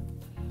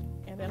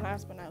 And then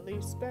last but not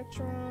least,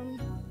 Spectrum.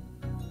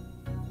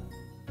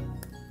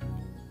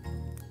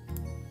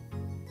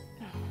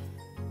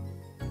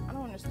 I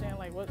don't understand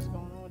like what's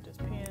going on with this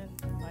pen,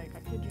 like I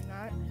kid you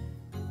not.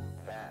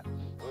 That's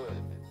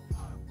good.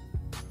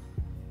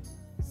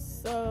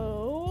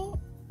 So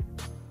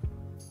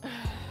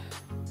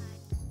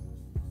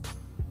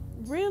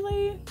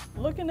really,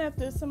 looking at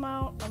this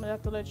amount, I'm gonna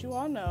have to let you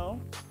all know.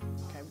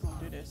 Okay, we're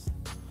gonna do this.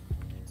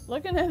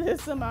 Looking at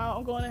this amount,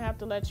 I'm going to have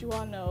to let you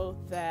all know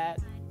that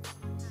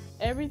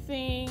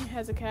everything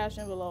has a cash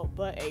envelope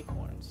but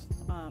Acorns.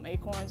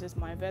 Acorns is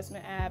my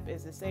investment app,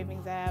 is a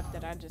savings app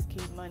that I just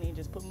keep money,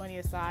 just put money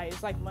aside.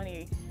 It's like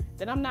money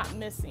that I'm not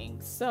missing.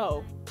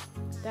 So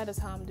that is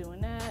how I'm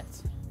doing that.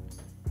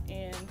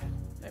 And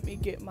let me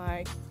get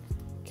my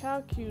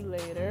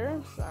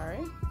calculator. Sorry.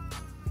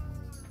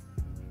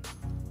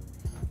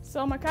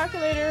 So my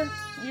calculator,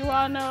 you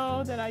all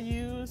know that I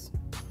use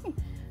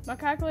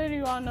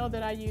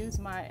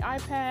my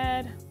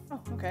iPad.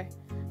 Oh, okay.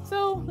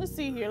 So let's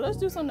see here. Let's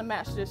do something to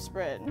match this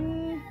spread.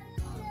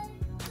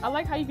 I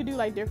like how you can do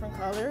like different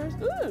colors.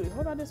 Ooh,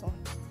 what about this one?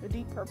 The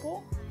deep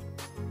purple.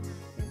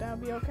 Think that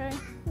would be okay?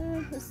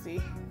 Let's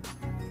see.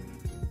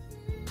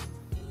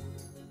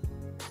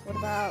 What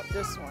about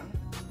this one?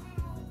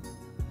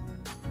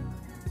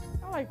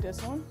 I like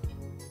this one.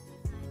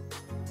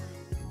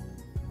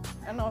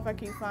 I don't know if I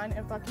keep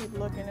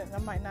looking, I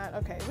might not.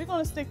 Okay, we're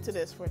gonna stick to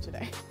this for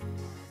today.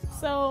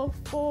 So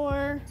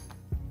for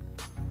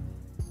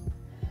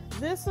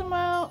this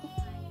amount,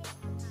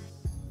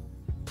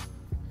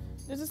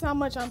 this is how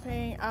much I'm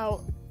paying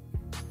out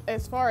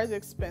as far as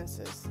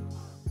expenses.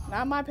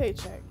 Not my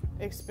paycheck,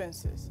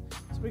 expenses.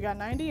 So we got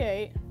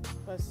 98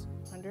 plus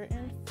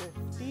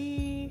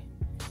 150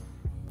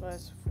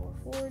 plus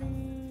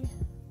 440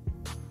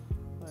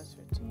 plus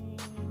 15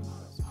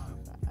 plus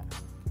 25.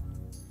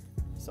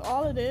 So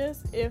all of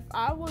this, if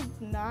I was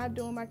not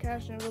doing my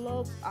cash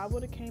envelopes, I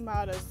would have came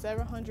out of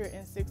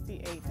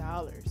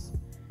 $768.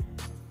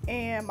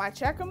 And my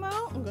check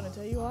amount, I'm gonna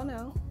tell you all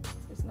now,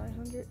 is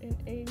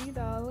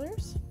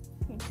 $980.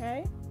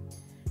 Okay,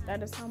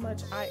 that is how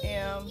much I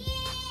am.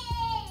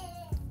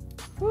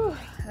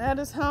 That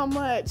is how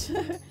much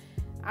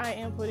I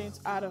am putting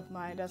out of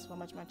that's how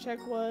much my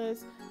check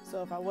was.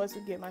 So if I was to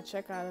get my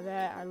check out of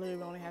that, I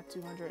literally only have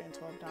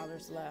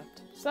 $212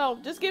 left. So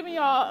just giving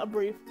y'all a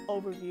brief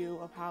overview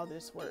of how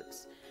this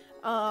works.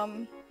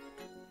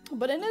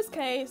 But in this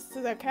case, so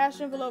that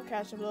cash envelope,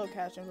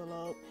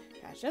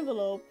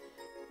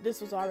 this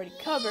was already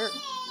covered.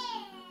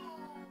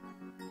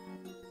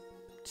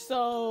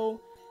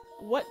 So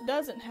what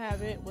doesn't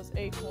have it was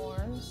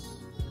Acorns,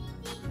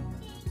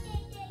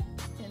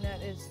 and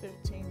that is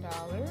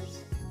 $15.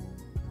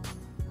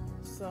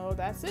 So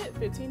that's it,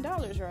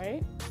 $15,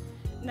 right?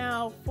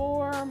 Now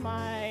for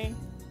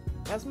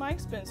that's my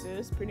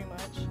expenses pretty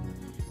much.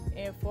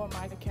 And for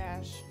my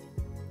cash,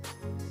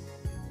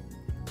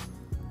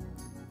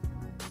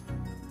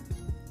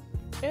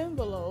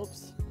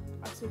 envelopes,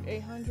 I took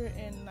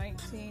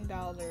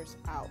 $819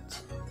 out,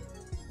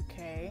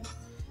 okay?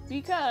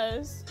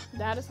 Because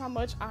that is how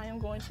much I am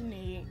going to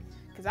need,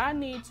 because I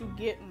need to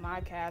get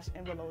my cash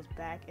envelopes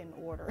back in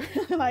order.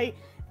 Like,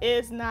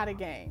 it's not a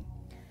game.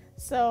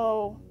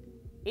 So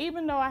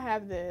even though I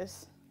have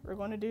this, we're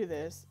going to do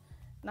this,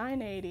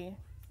 980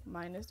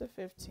 minus the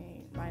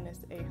 15 minus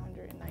the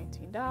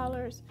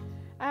 $819,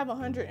 I have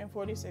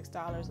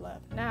 $146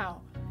 left.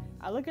 Now,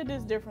 I look at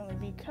this differently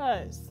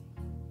because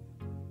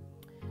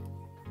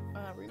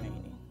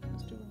remaining.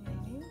 Let's do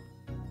remaining.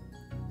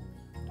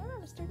 Do I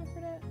have a sticker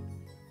for that?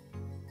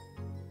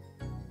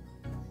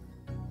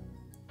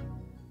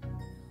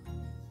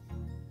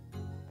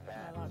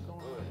 Got a lot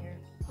going on here.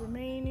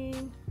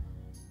 Remaining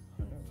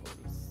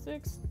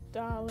 146.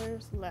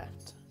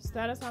 left. So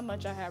that is how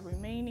much I have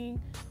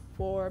remaining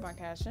for my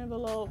cash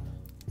envelope.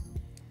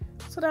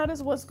 So that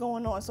is what's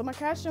going on. So my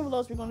cash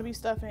envelopes, we're going to be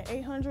stuffing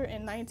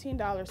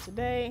 $819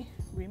 today.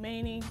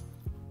 Remaining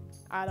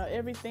out of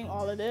everything,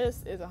 all of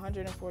this is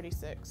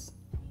 $146.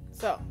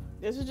 So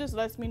this just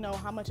lets me know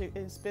how much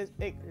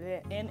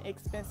in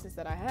expenses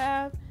that I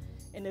have.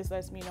 And this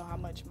lets me know how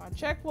much my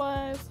check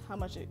was, how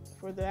much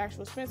for the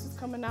actual expenses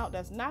coming out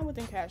that's not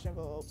within cash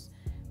envelopes.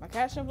 My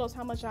cash envelopes,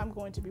 how much I'm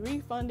going to be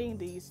refunding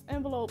these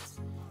envelopes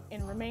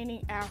and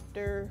remaining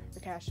after the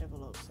cash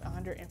envelopes,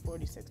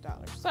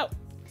 $146. So I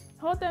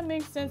hope that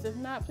makes sense. If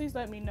not, please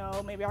let me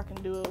know. Maybe I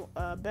can do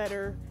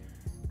better.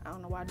 I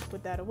don't know why I just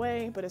put that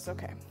away, but it's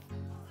okay.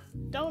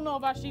 Don't know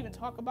if I should even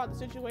talk about the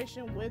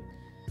situation with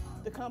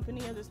the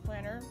company of this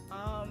planner,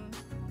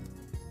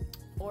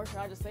 or should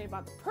I just say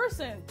about the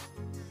person?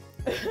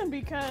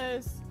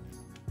 Because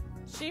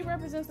she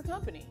represents the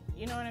company,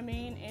 you know what I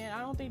mean? And I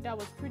don't think that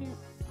was pretty.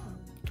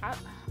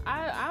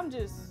 I'm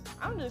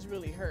just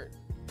really hurt.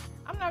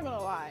 I'm not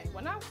gonna lie.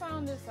 When I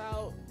found this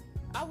out,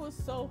 I was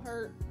so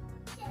hurt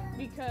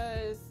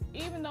because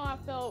even though I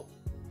felt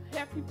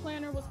Happy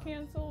Planner was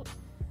canceled,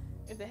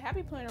 if the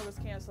Happy Planner was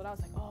canceled, I was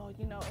like, oh,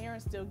 you know,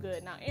 Erin's still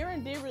good. Now,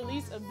 Erin did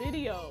release a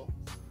video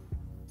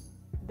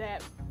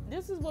that,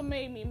 this is what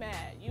made me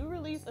mad. You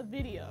released a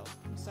video.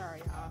 I'm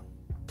sorry, y'all.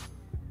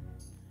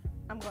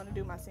 I'm going to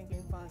do my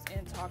sinking funds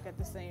and talk at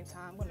the same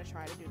time. I'm going to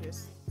try to do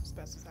this as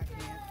best as I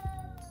can.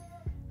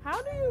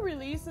 How do you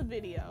release a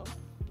video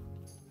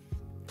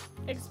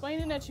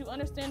explaining that you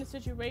understand the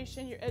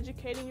situation, you're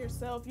educating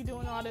yourself, you're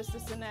doing all this,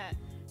 and that?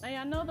 Now,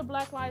 y'all know the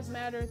Black Lives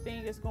Matter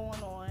thing is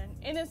going on,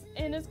 and it's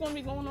going to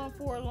be going on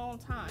for a long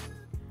time.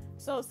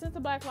 So since the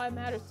Black Lives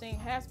Matter thing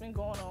has been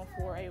going on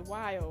for a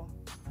while,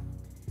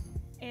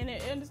 and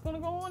it's going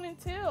to go on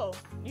until,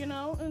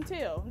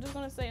 I'm just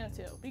going to say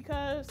until,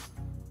 because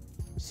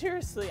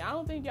seriously, I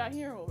don't think y'all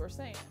hearing what we're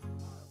saying.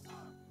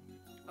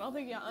 I don't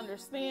think y'all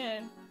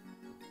understand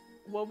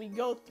what we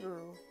go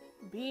through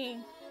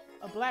being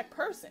a black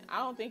person. I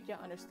don't think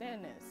y'all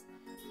understand this.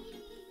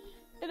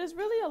 It is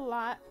really a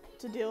lot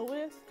to deal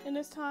with in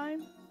this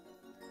time.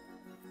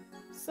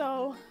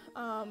 So,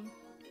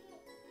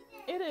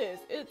 it is.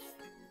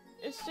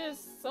 It's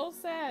just so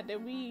sad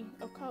that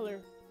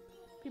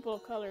people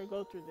of color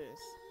go through this.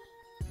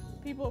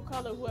 People of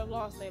color who have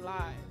lost their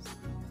lives.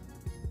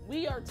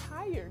 We are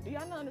tired. Do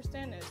y'all not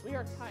understand this? We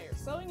are tired.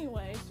 So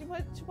anyway, she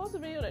posted a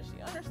video that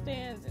she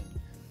understands and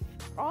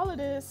all of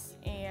this,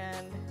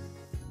 and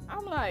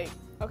I'm like,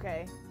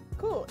 okay,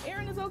 cool.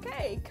 Erin is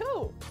okay,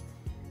 cool.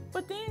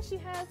 But then she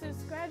has this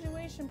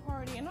graduation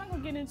party, and I'm not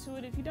gonna get into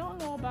it. If you don't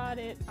know about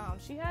it, I'm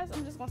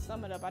just gonna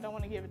sum it up. I don't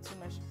want to give it too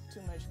much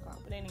clout,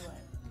 but anyway,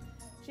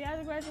 she has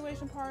a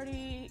graduation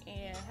party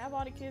and have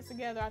all the kids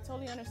together. I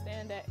totally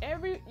understand that.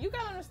 You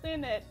gotta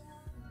understand that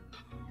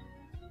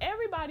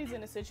everybody's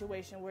in a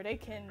situation where they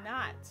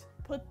cannot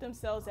put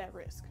themselves at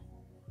risk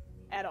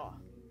at all.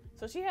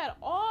 So she had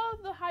all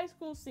the high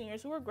school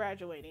seniors who were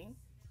graduating,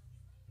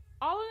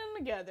 all of them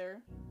together,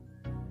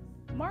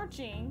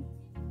 marching,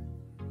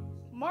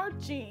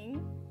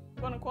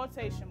 going to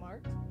quotation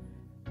marks,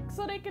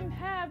 so they can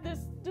have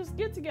this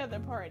get together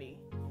party.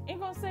 Ain't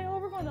gonna say, oh,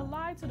 we're gonna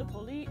lie to the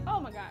police. Oh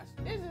my gosh,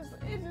 it's just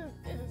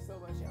so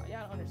much, y'all.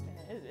 Y'all don't understand.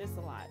 It's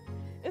a lot.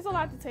 It's a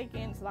lot to take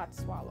in. It's a lot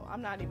to swallow.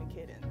 I'm not even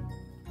kidding.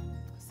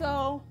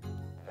 So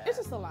it's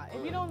just a lot.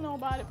 If you don't know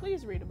about it,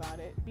 please read about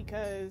it,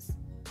 because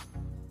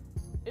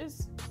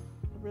it's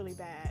really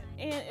bad.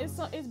 And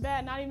it's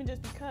bad not even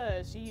just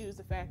because she used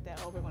the fact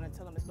that, oh, we're going to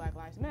tell them it's Black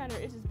Lives Matter.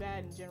 It's just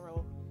bad in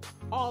general,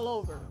 all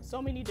over,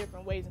 so many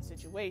different ways and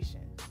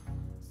situations.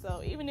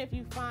 So even if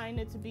you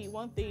find it to be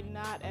one thing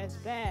not as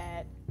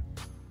bad,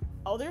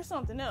 oh, there's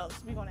something else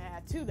we're going to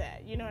add to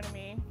that. You know what I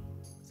mean?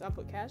 So I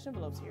put cash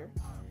envelopes here.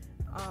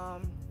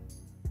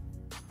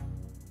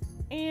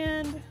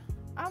 And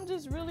I'm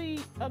just really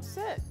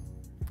upset,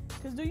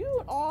 because do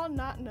you all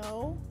not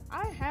know,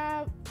 I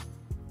have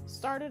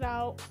started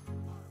out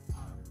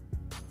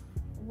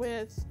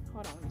with,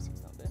 hold on, let me see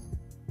something.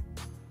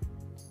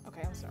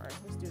 Okay, I'm sorry,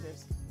 let's do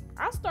this.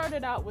 I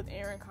started out with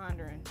Erin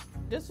Condren.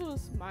 This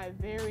was my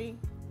very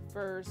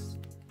first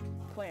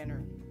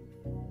planner.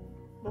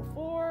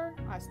 Before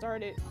I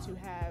started to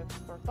have,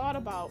 or thought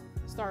about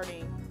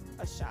starting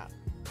a shop,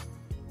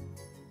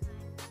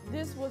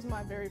 this was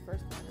my very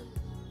first planner.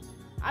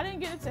 I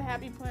didn't get into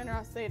Happy Planner,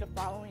 I say the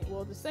following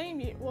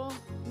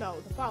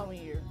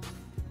year.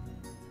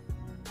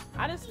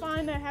 I just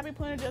find that Happy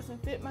Planner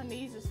doesn't fit my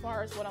needs as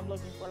far as what I'm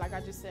looking for. Like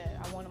I just said,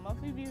 I want a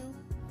monthly view,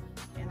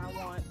 and I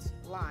want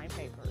line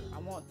paper. I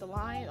want the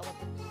line,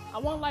 I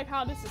want like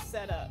how this is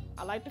set up.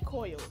 I like the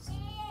coils.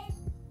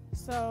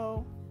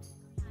 So,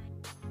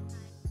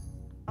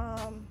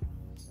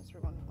 since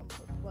we're gonna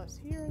put plus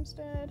here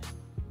instead.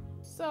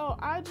 So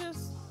I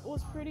just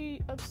was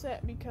pretty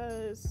upset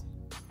because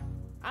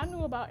I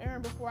knew about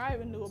Erin before I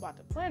even knew about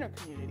the planner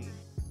community.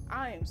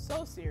 I am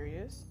so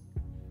serious.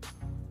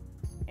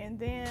 And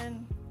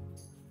then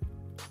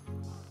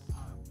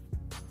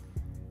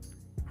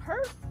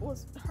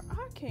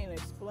I can't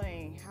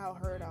explain how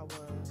hurt I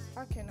was.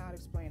 I cannot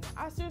explain it.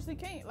 I seriously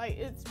can't. Like,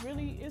 it's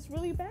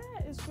really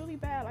bad. It's really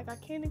bad. Like, I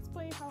can't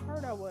explain how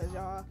hurt I was,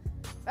 y'all.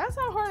 That's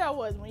how hurt I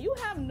was. When you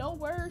have no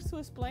words to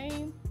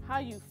explain how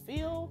you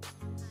feel,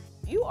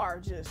 you are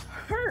just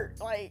hurt.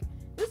 Like,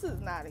 this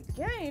is not a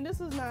game.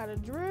 This is not a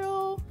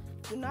drill.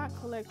 Do not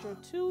collect your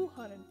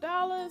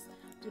 $200.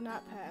 Do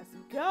not pass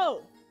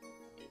go.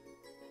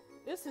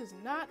 This is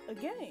not a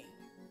game.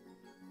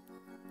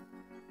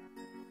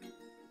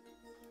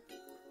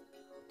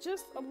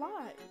 Just a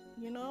lot,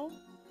 you know?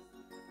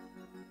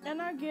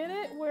 And I get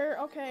it where,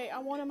 okay, I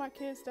wanted my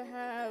kids to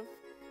have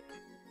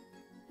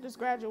this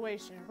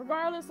graduation.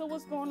 Regardless of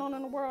what's going on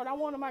in the world, I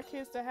wanted my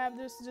kids to have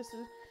this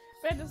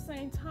but at the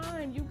same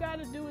time, you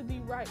gotta do it the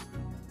right.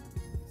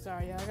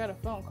 Sorry, y'all, I got a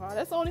phone call.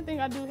 That's the only thing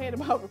I do hate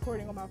about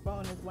recording on my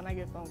phone is when I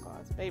get phone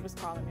calls. Babe is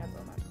calling me, I told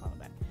him not to call him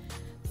back.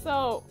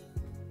 So,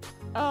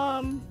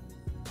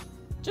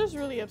 just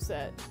really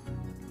upset.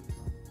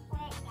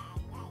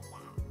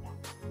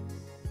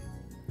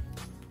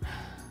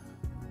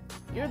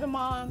 You're the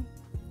mom.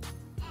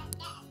 You're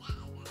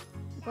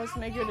supposed to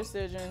make your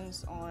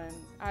decisions on,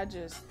 I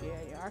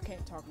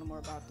can't talk no more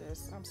about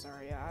this. I'm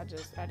sorry, yeah, I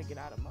just had to get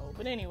out of mode.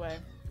 But anyway,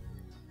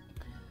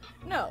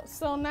 no,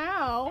 so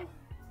now,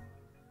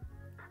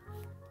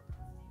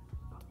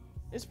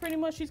 it's pretty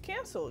much she's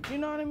canceled, you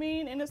know what I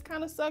mean? And it's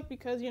kind of sucked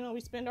because, you know,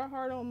 we spend our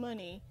hard-earned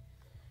money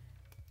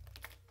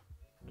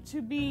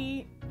to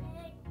be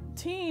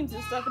teams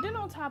and stuff. But then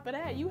on top of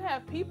that, you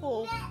have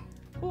people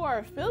who are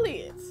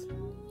affiliates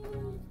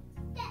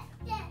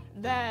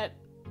that,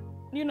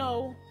 you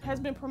know, has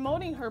been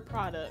promoting her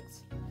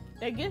products.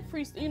 They get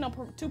free, you know,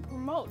 to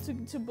promote,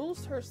 to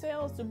boost her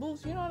sales, to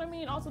boost, you know what I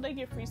mean? Also, they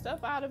get free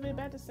stuff out of it,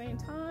 but at the same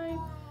time,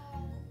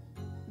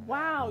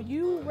 wow,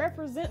 you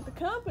represent the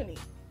company.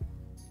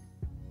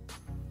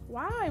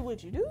 Why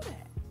would you do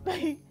that?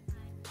 Like,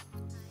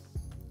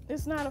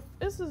 this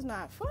is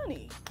not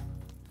funny.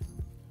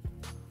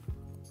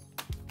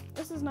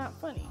 This is not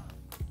funny.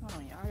 Hold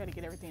on, y'all, I gotta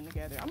get everything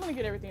together. I'm gonna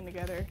get everything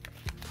together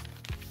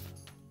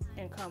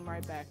and come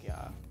right back,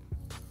 y'all.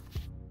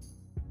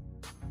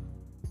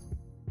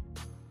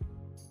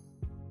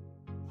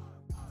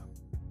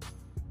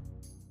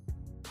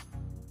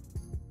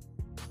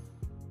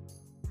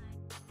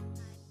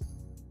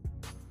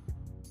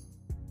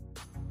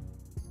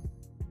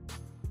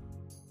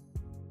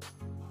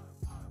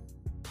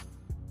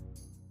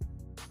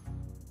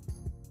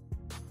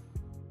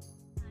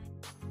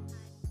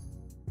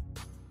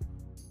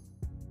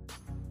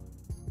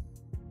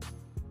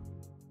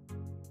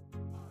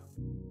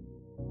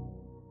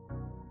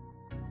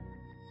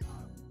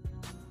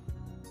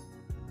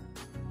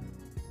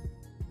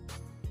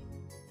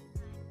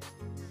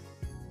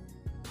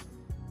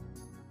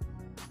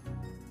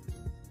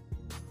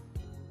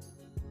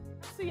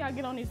 See, y'all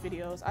get on these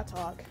videos, I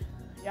talk.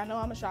 Y'all know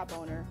I'm a shop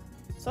owner.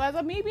 So as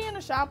of me being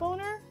a shop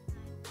owner,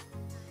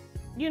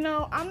 you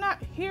know, I'm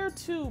not here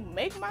to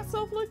make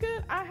myself look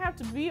good. I have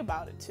to be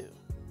about it too.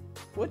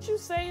 What you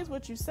say is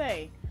what you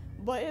say,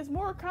 but it's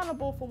more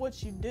accountable for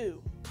what you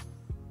do.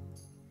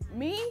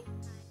 Me,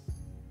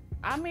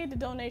 I made the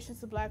donations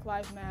to Black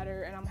Lives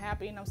Matter, and I'm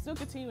happy, and I'm still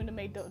continuing to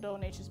make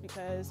donations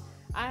because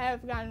I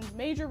have gotten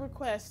major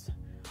requests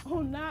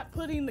on not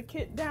putting the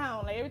kid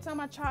down. Like, every time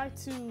I try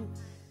to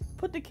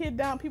put the kid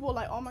down, people are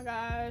like, oh my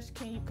gosh,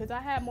 can you, because I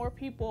had more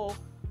people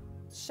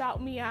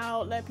shout me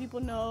out, let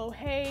people know,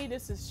 hey,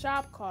 this is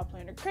shop called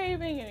Planner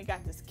Craving, and it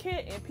got this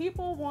kit, and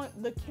people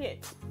want the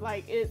kit.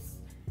 Like, it's,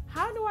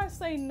 how do I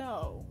say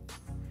no?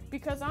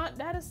 Because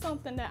that is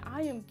something that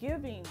I am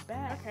giving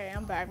back. Okay,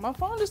 I'm back. My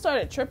phone just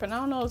started tripping. I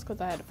don't know if it's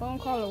because I had a phone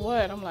call or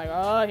what. I'm like,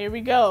 oh, here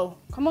we go.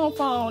 Come on,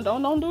 phone.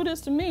 Don't do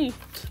this to me.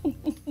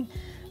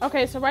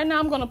 Okay, so right now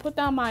I'm going to put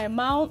down my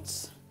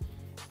amounts,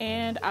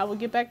 and I will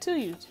get back to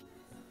you.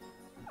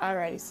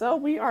 Alrighty, so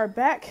we are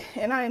back,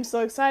 and I am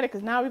so excited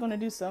because now we're going to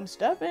do some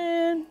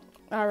stuffing.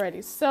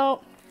 Alrighty,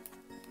 so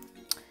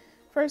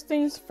first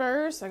things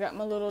first, I got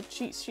my little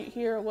cheat sheet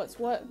here. What's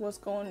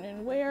going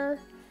in where.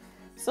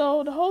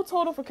 So the whole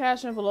total for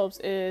cash envelopes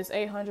is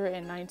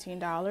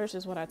 $819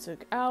 is what I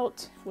took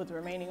out, with the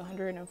remaining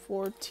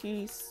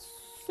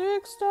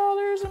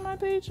 $146 in my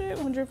paycheck.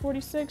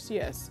 146,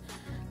 yes.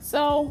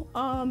 So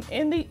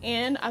in the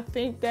end, I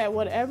think that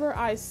whatever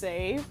I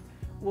save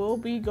will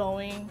be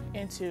going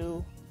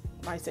into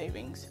my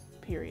savings,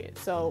 period.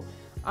 So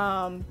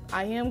I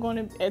am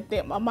going to,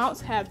 the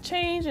amounts have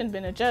changed and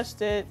been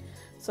adjusted,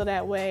 so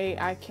that way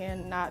I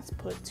cannot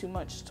put too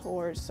much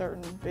towards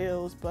certain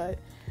bills, but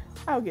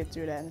I'll get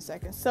through that in a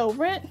second. So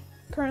rent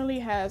currently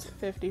has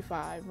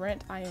 $55.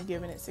 Rent, I am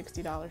giving it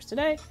 $60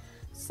 today.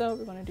 So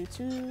we're going to do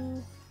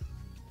 2,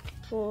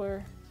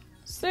 4,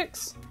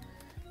 6.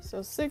 So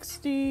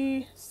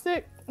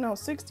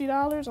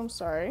 $60, I'm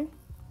sorry.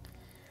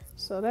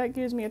 So that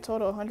gives me a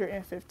total of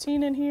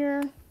 $115 in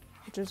here,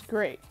 which is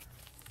great.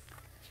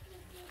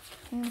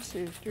 1,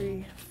 2,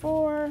 3,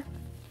 4.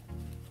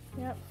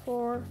 Yep,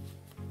 4,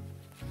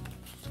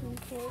 2,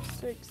 4,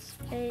 6,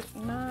 8,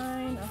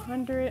 9,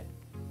 100.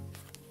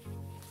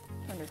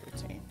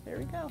 115. There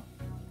we go.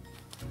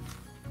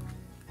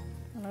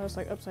 I know it's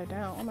like upside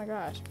down. Oh my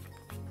gosh.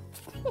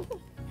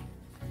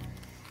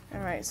 All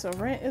right, so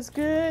rent is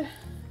good.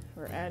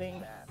 We're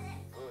adding That's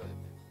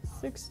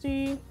good.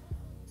 60.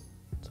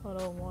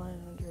 Total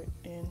 100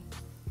 and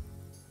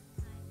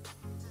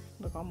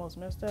look, almost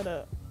messed that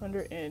up.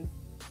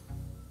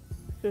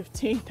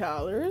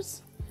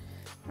 $115.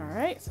 All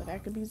right, so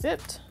that could be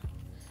zipped.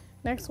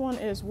 Next one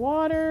is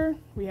water.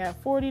 We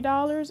have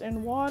 $40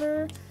 in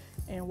water,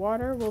 and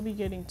water will be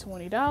getting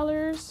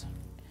 $20.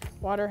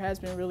 Water has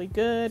been really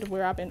good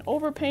where I've been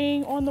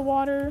overpaying on the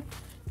water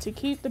to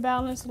keep the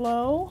balance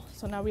low.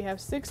 So now we have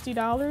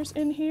 $60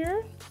 in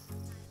here.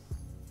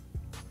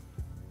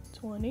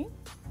 20.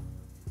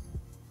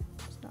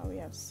 So now we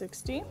have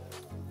 60.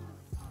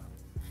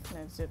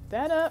 Let's zip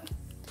that up.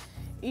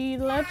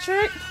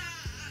 Electric.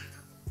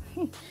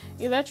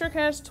 Electric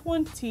has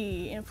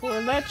 20, and for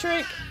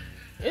electric,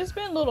 it's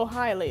been a little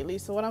high lately.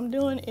 So what I'm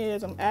doing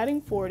is I'm adding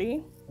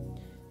 40,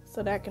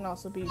 so that can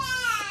also be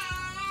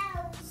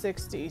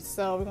 60.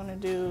 So we're gonna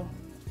do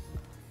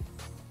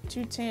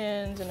 2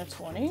 10s and a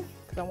 20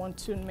 because I want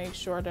to make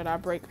sure that I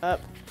break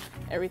up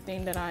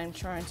everything that I'm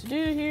trying to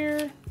do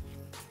here.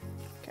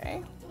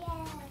 Okay.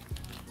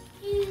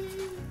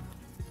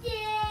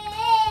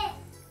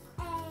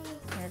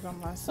 There goes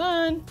my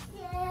son.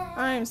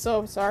 I am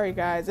so sorry,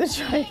 guys,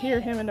 that I hear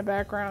him in the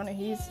background and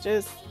he's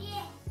just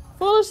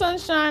full of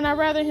sunshine. I'd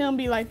rather him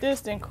be like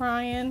this than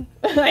crying.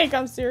 Like,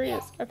 I'm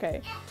serious.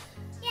 Okay.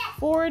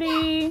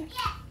 40.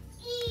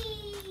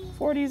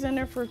 40's in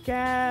there for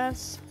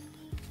gas.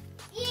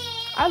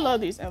 I love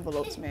these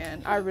envelopes,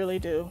 man. I really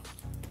do.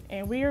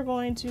 And we are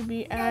going to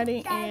be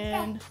adding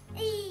in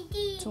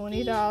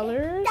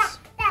 $20.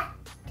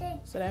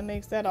 So that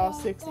makes that all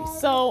 60.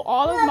 So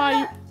all of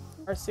my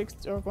are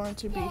going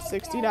to be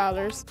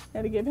 $60.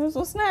 Had to give him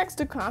some snacks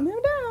to calm him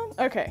down.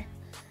 Okay.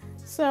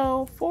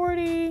 So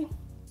 40,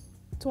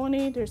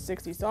 20, there's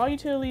 60. So all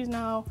utilities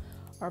now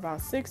are about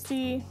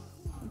 60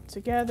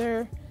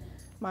 together.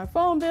 My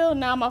phone bill,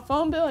 now my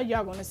phone bill,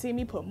 y'all gonna see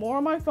me put more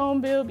on my phone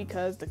bill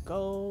because the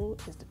goal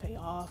is to pay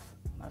off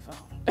my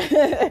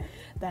phone.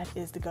 That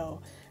is the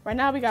goal. Right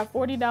now we got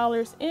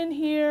 $40 in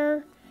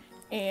here,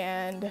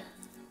 and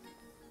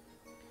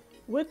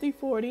with the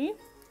 40,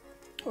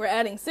 we're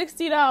adding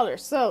 $60.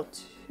 So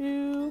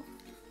 2,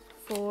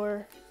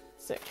 4,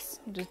 6.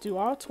 Just do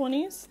all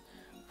 20s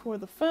for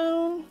the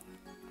phone.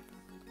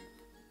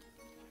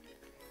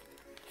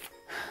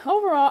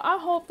 Overall, I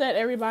hope that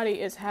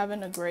everybody is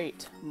having a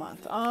great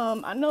month.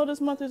 I know this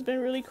month has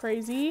been really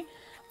crazy.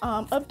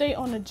 Update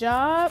on the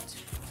job.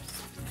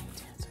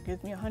 So it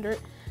gives me 100.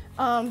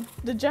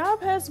 The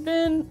job has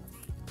been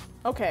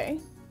okay.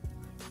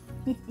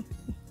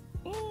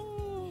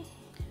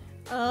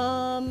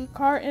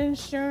 Car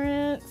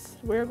insurance.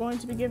 We're going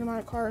to be giving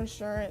my car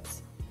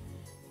insurance.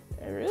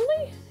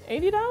 Really?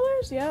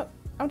 $80? Yep.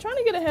 I'm trying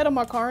to get ahead of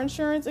my car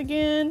insurance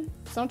again.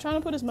 So I'm trying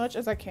to put as much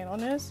as I can on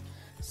this.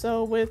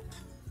 So with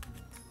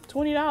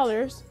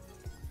 $20,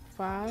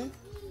 5,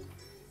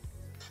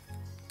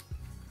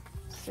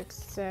 6,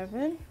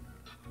 7,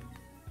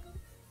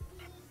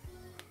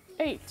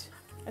 8.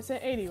 I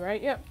said 80,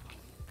 right? Yep.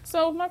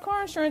 So my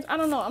car insurance, I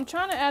don't know. I'm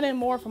trying to add in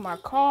more for my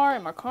car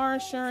and my car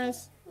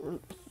insurance.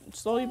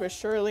 Slowly but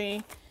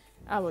surely,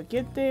 I will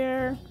get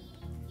there.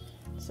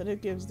 So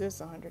that gives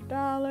this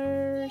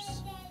 $100.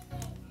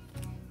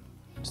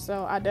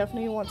 So I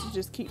definitely want to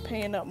just keep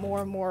paying up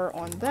more and more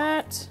on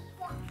that.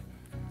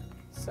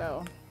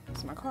 So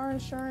my car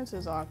insurance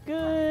is all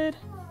good.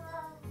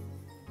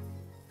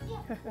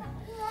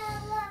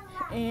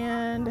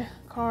 And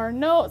car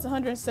notes,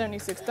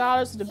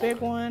 $176, the big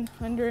one,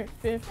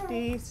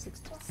 150,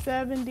 60,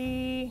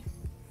 70,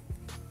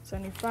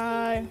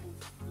 75,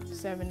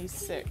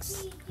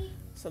 76.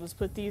 So let's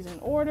put these in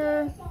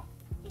order.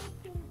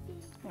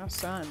 My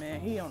son, man,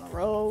 he on the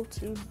road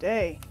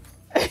today.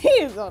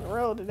 He's on the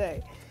road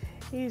today.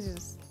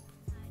 He's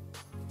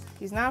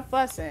not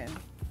fussing.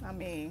 I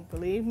mean,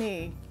 believe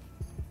me,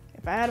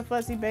 if I had a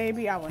fussy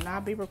baby, I would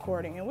not be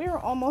recording. And we were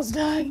almost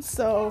done,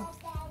 so.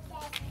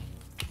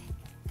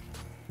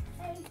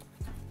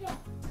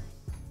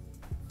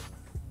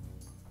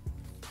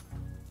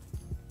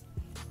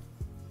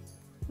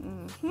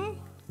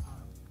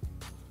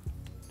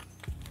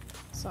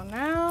 So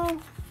now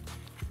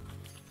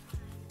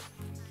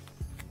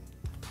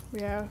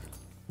we have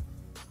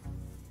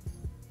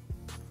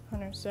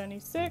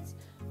 176.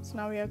 So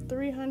now we have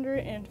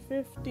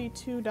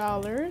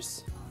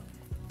 $352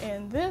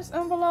 in this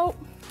envelope.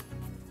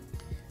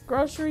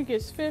 Grocery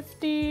gets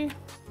 50.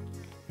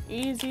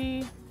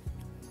 Easy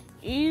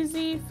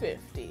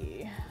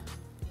 50.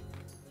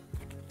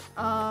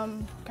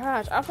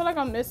 Gosh, I feel like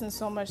I'm missing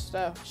so much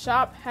stuff.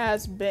 Shop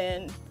has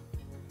been,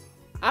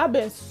 I've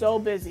been so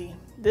busy.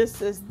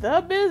 This is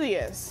the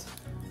busiest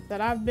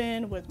that I've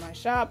been with my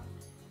shop.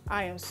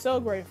 I am so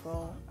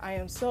grateful. I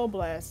am so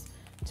blessed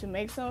to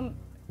make some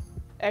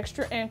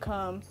extra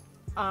income.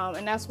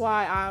 And that's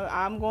why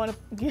I'm going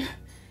to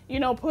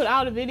put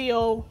out a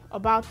video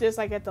about this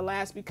like at the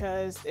last,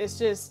 because it's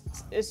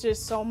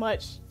just so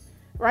much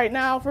right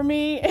now for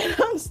me, and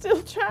I'm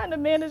still trying to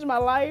manage my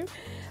life,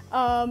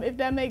 if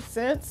that makes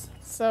sense.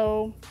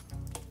 So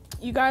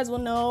you guys will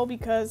know,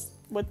 because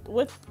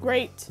with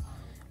great,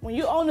 when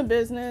you own a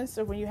business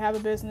or when you have a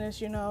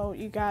business, you know,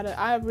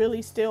 I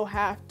really still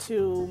have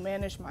to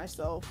manage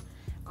myself,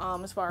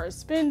 as far as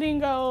spending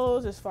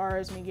goes, as far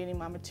as me getting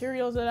my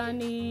materials that I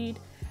need.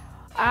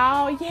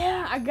 Oh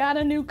yeah, I got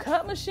a new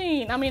cut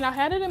machine. I mean, I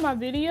had it in my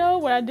video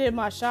where I did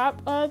my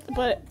shop,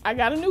 but I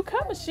got a new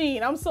cut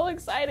machine. I'm so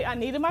excited. I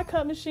needed my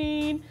cut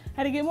machine.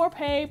 Had to get more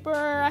paper.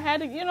 I had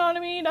to, you know what I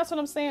mean? That's what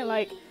I'm saying.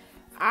 Like,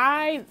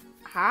 yeah.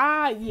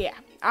 I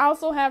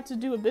also have to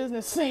do a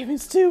business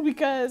savings too,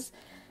 because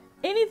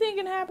anything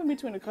can happen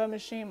between the cut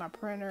machine, my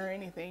printer,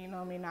 anything, you know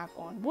what I mean? Knock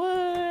on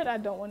wood. I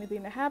don't want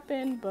anything to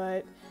happen,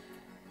 but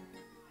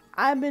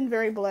I've been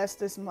very blessed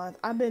this month.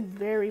 Like,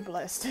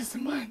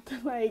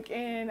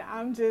 and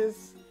I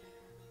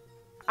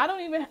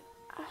don't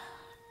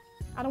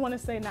want to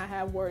say not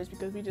have words,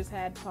 because we just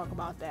had to talk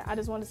about that. I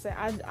just want to say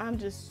I'm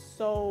just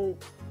so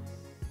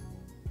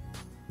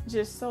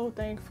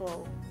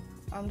thankful.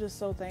 I'm just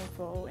so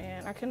thankful,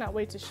 and I cannot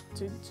wait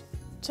to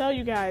tell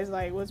you guys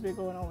like what's been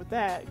going on with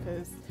that,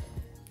 because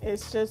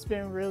it's just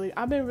been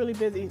I've been really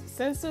busy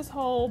since this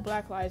whole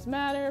Black Lives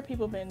Matter.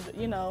 People been,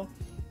 you know,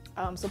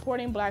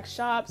 supporting black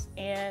shops,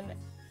 and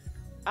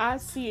I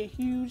see a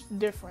huge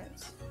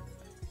difference.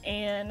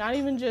 And not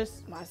even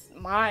just my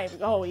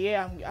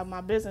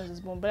business is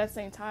booming, but at the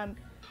same time,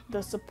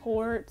 the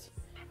support,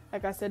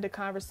 like I said, the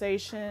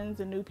conversations,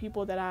 the new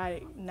people that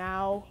I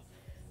now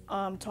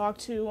talk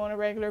to on a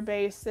regular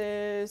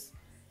basis,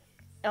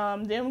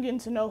 them getting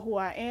to know who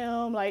I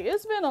am. Like,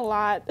 it's been a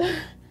lot.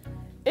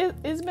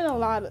 It's just been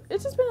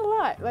a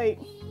lot, like,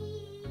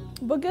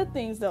 but good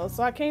things though.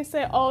 So I can't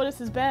say, oh, this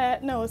is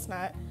bad. No, it's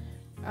not.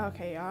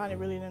 Okay, y'all, I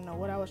really didn't know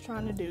what I was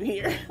trying to do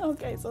here.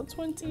 Okay, so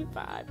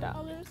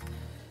 $25.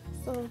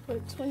 So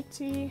put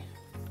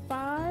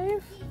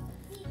 25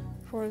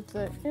 for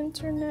the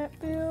internet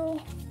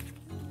bill.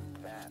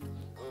 That's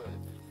good.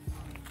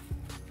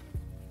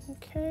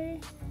 Okay,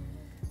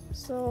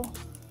 so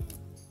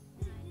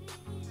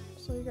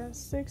you got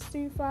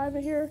 65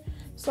 in here.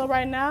 So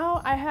right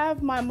now I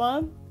have my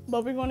month,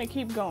 but we're going to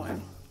keep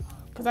going,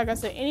 because like I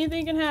said,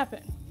 anything can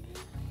happen.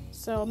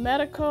 So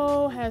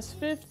medical has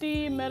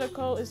 50.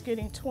 Medical is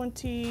getting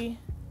 20.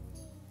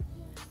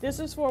 This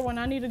is for when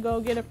I need to go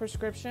get a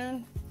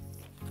prescription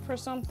for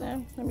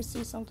something. Let me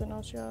see something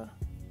else, y'all.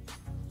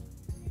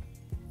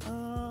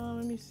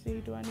 Let me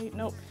see. Do I need?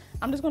 Nope.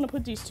 I'm just gonna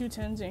put these 2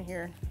 10s in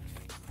here.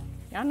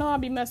 Y'all know I'll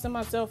be messing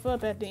myself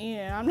up at the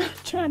end. I'm not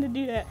trying to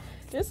do that.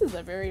 This is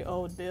a very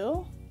old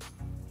bill.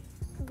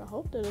 I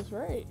hope that it's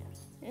right.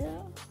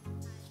 Yeah.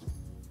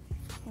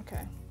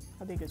 Okay.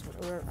 I think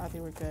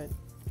we're good.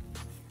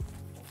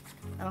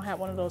 I don't have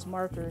one of those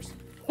markers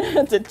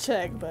to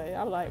check, but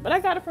but I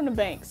got it from the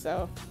bank,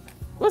 so.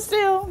 But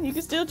still, you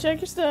can still check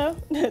your stuff.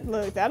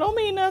 Look, that don't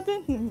mean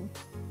nothing.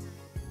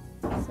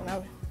 So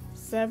now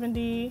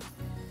 70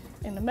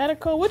 in the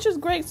medical, which is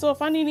great. So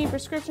if I need any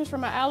prescriptions for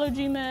my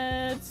allergy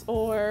meds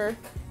or,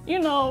 you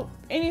know,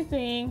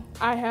 anything,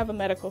 I have a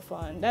medical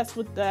fund. That's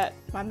what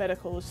my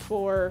medical is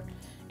for,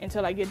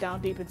 until I get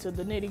down deep into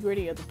the nitty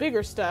gritty of the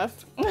bigger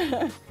stuff.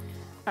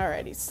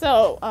 Alrighty,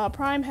 so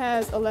Prime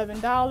has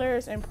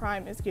 $11 and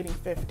Prime is getting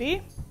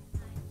 50.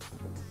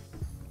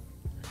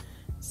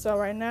 So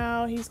right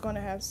now he's going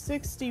to have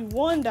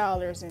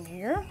 $61 in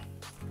here.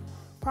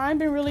 Prime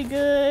been really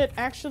good,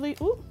 actually.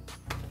 Ooh,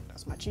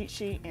 that's my cheat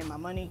sheet and my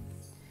money.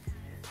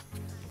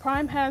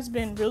 Prime has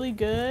been really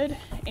good,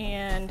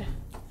 and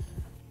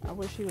I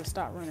wish he would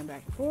stop running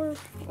back and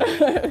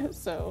forth.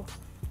 So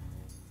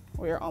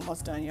we're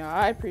almost done, y'all.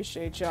 I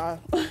appreciate y'all.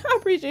 I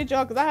appreciate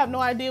y'all, because I have no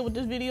idea what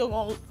this video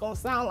gonna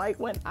sound like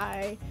when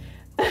I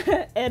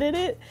edit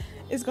it.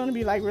 It's gonna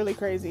be like really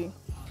crazy.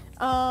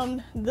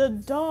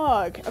 The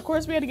dog, of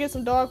course, we had to get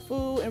some dog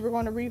food, and we're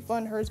going to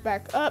refund hers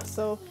back up,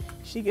 so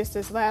she gets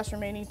this last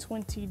remaining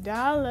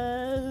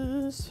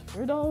 $20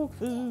 for dog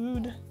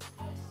food.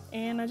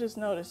 And I just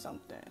noticed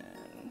something.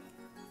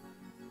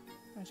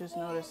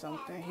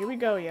 Here we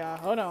go, y'all.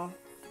 Hold on.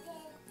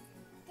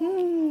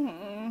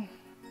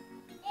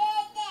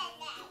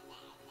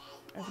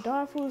 If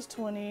dog food is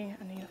 20,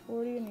 I need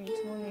 40, I need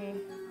 20.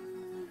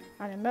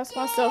 I done messed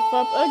myself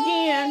up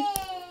again.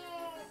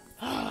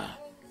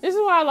 This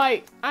is why,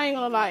 like, I ain't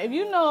gonna lie. If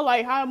you know,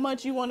 like, how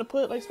much you want to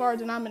put, like, as far as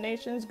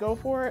denominations, go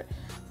for it.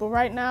 But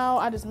right now,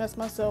 I just messed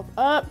myself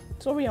up.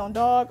 So we on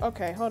dog.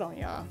 Okay, hold on,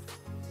 y'all.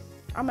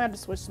 I'm gonna have to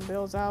switch some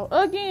bills out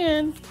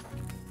again.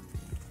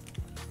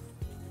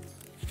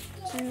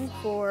 2,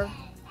 4,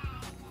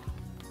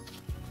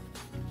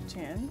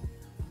 10.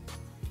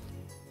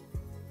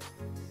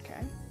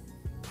 Okay.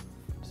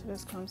 So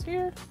this comes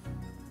here.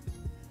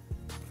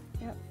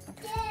 Yep.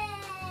 Okay.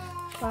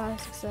 5,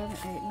 6, 7,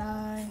 8,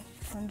 9.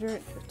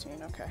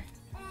 115. Okay.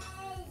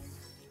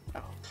 Oh,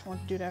 I want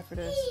to do that for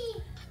this.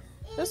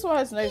 This is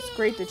why it's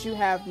great that you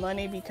have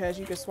money, because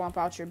you can swap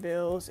out your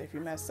bills if you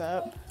mess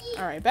up.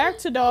 All right, back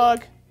to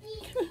dog.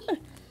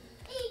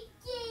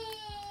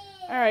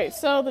 All right,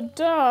 so the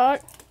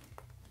dog,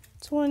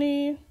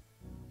 20,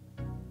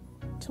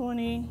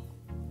 20.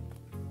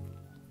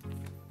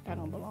 That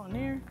don't belong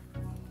there.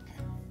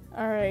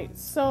 All right,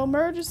 so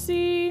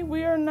emergency,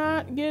 we are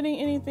not getting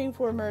anything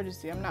for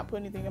emergency. I'm not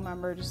putting anything in my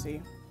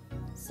emergency.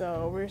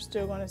 So we're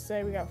still gonna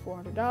say we got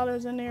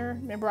 $400 in there.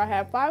 Remember, I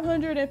have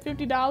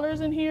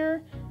 $550 in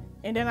here,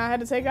 and then I had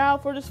to take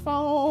out for this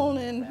phone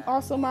and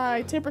also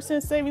my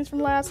 10% savings from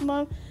last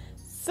month.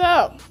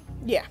 So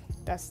yeah,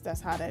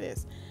 that's how that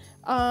is.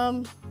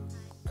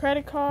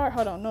 Credit card,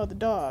 hold on, no, the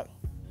dog,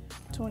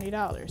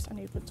 $20. I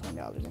need to put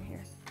 $20 in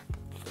here.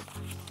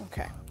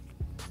 Okay.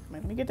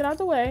 Let me get that out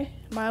the way.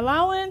 My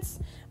allowance,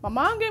 my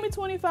mom gave me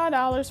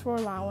 $25 for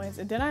allowance,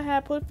 and then I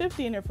had put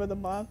 $50 in there for the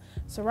month.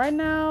 So right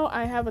now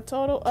I have a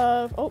total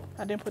of, oh,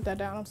 I didn't put that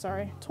down, I'm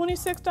sorry.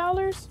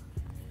 $26,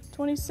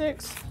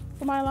 26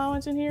 for my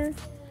allowance in here.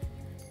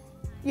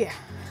 Yeah,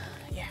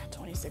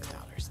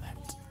 $26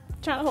 left.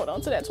 Trying to hold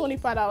on to that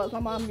 $25 my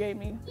mom gave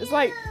me. It's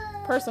like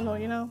personal,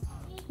 you know.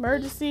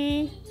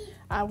 Emergency.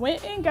 I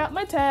went and got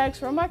my tags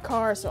from my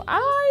car, so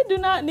I do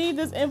not need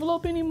this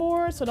envelope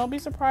anymore. So don't be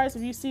surprised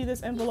if you see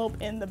this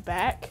envelope in the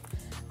back.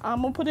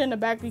 I'm gonna put it in the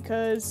back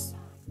because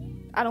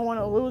I don't want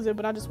to lose it,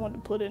 but I just want to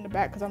put it in the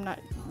back because I'm not,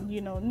 you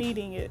know,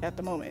 needing it at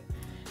the moment.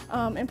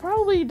 And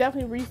probably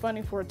definitely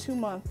refunding for a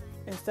 2-month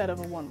instead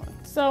of a 1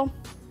 month. So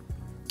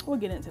we'll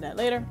get into that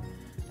later.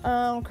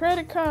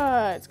 Credit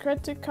cards,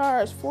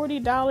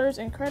 $40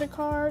 in credit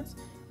cards,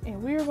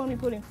 and we're going to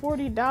be putting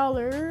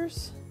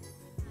 $40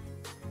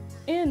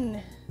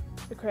 in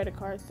the credit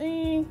card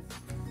thing.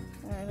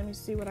 All right, let me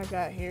see what I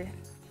got here.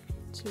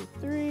 2,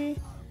 3,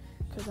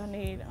 because I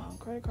need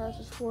credit cards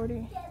is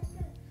 40.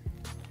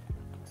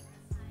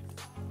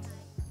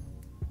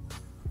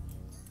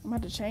 I'm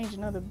about to change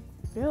another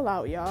bill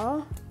out,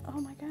 y'all.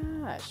 Oh my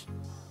gosh,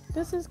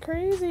 this is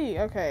crazy.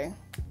 Okay.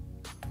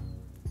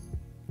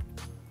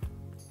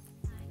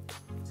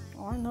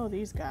 Oh, I know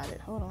these got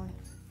it. Hold on.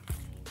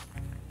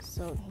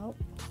 So nope,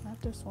 not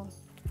this one.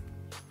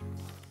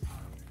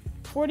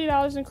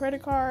 $40 in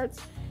credit cards,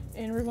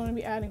 and we're going to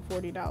be adding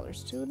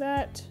 $40 to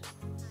that.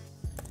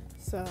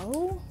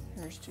 So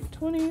here's 2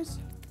 20s.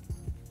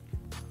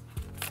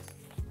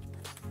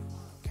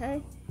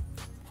 Okay,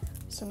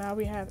 so now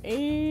we have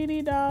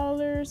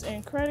 $80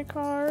 in credit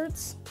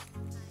cards,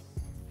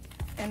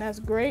 and that's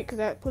great because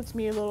that puts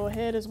me a little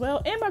ahead as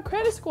well. And my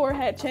credit score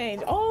had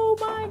changed. Oh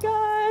my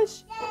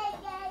gosh,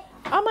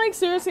 I'm like,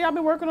 seriously, I've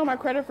been working on my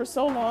credit for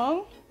so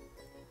long,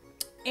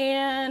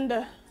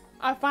 and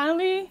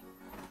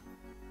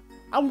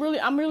I'm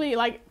really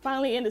like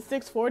finally in the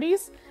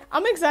 640s.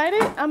 I'm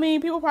excited. I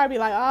mean, people probably be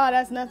like, oh,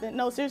 that's nothing.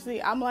 No,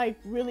 seriously, I'm like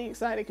really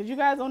excited because you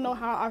guys don't know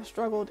how I've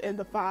struggled in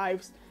the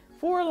 5s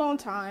for a long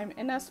time,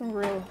 and that's some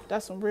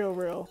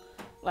real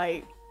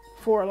like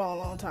for a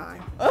long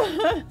time.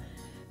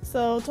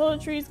 So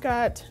toiletries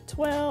got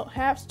 12,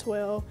 halves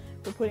 12.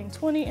 We're putting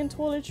 20 in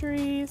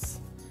toiletries.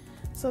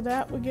 So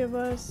that would give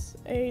us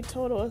a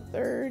total of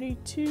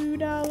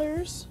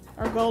 $32.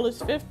 Our goal is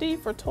 $50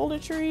 for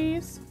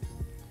toiletries.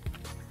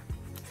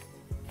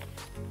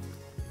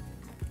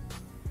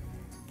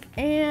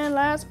 And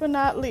last but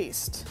not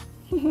least,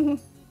 we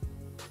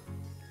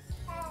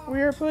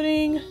are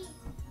putting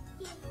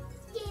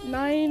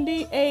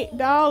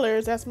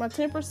 $98. That's my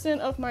 10%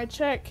 of my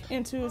check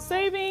into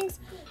savings.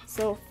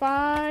 So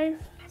 5,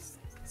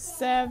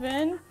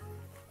 7,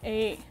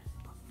 8,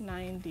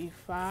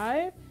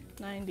 95,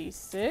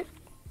 96.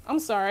 I'm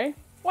sorry.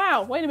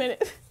 Wow, wait a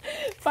minute.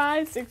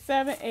 5, 6,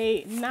 7,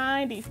 8,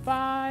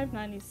 95,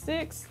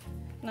 96,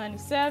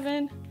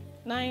 97,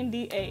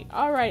 98.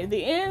 All right, at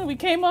the end we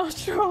came off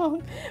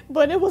strong,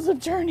 but it was a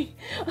journey.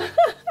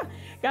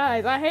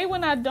 Guys, I hate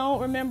when I don't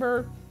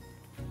remember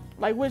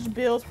like which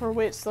bills for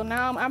which. So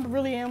now I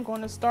really am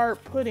going to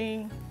start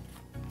putting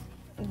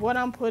what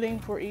I'm putting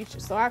for each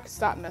so I can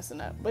stop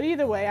messing up. But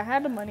either way, I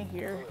had the money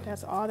here.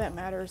 That's all that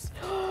matters.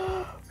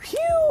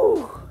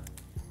 Phew!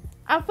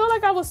 I feel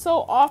like I was so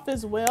off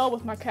as well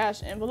with my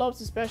cash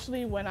envelopes,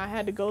 especially when I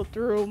had to go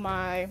through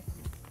my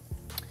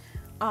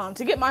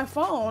to get my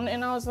phone,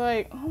 and I was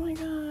like, oh my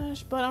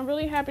gosh. But I'm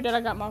really happy that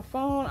I got my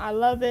phone. I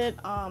love it.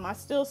 I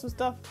still some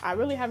stuff I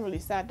really haven't really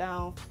sat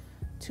down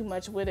too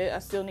much with it. I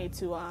still need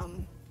to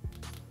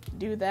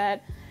do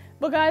that.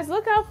 But guys,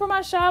 look out for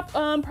my shop.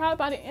 Probably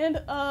by the end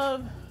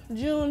of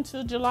June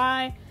to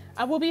July,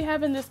 I will be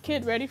having this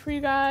kit ready for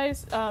you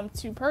guys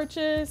to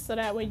purchase, so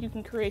that way you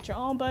can create your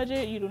own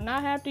budget. You do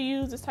not have to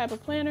use this type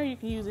of planner. You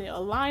can use a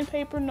line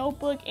paper,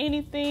 notebook,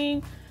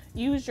 anything.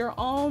 Use your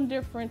own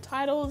different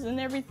titles and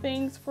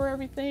everything for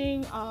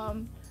everything.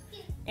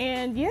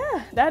 And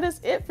yeah, that is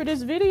it for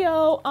this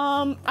video.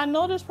 I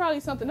know there's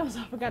probably something else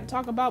I forgot to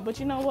talk about, but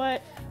you know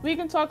what? We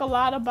can talk a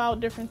lot about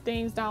different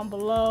things down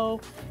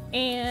below,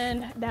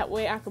 and that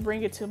way I can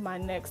bring it to my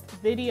next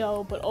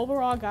video. But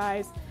overall,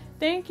 guys,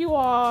 thank you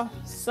all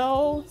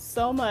so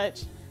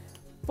much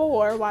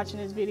for watching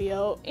this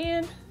video,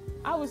 and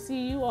I will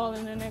see you all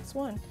in the next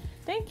one.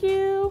 Thank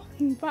you.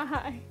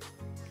 Bye.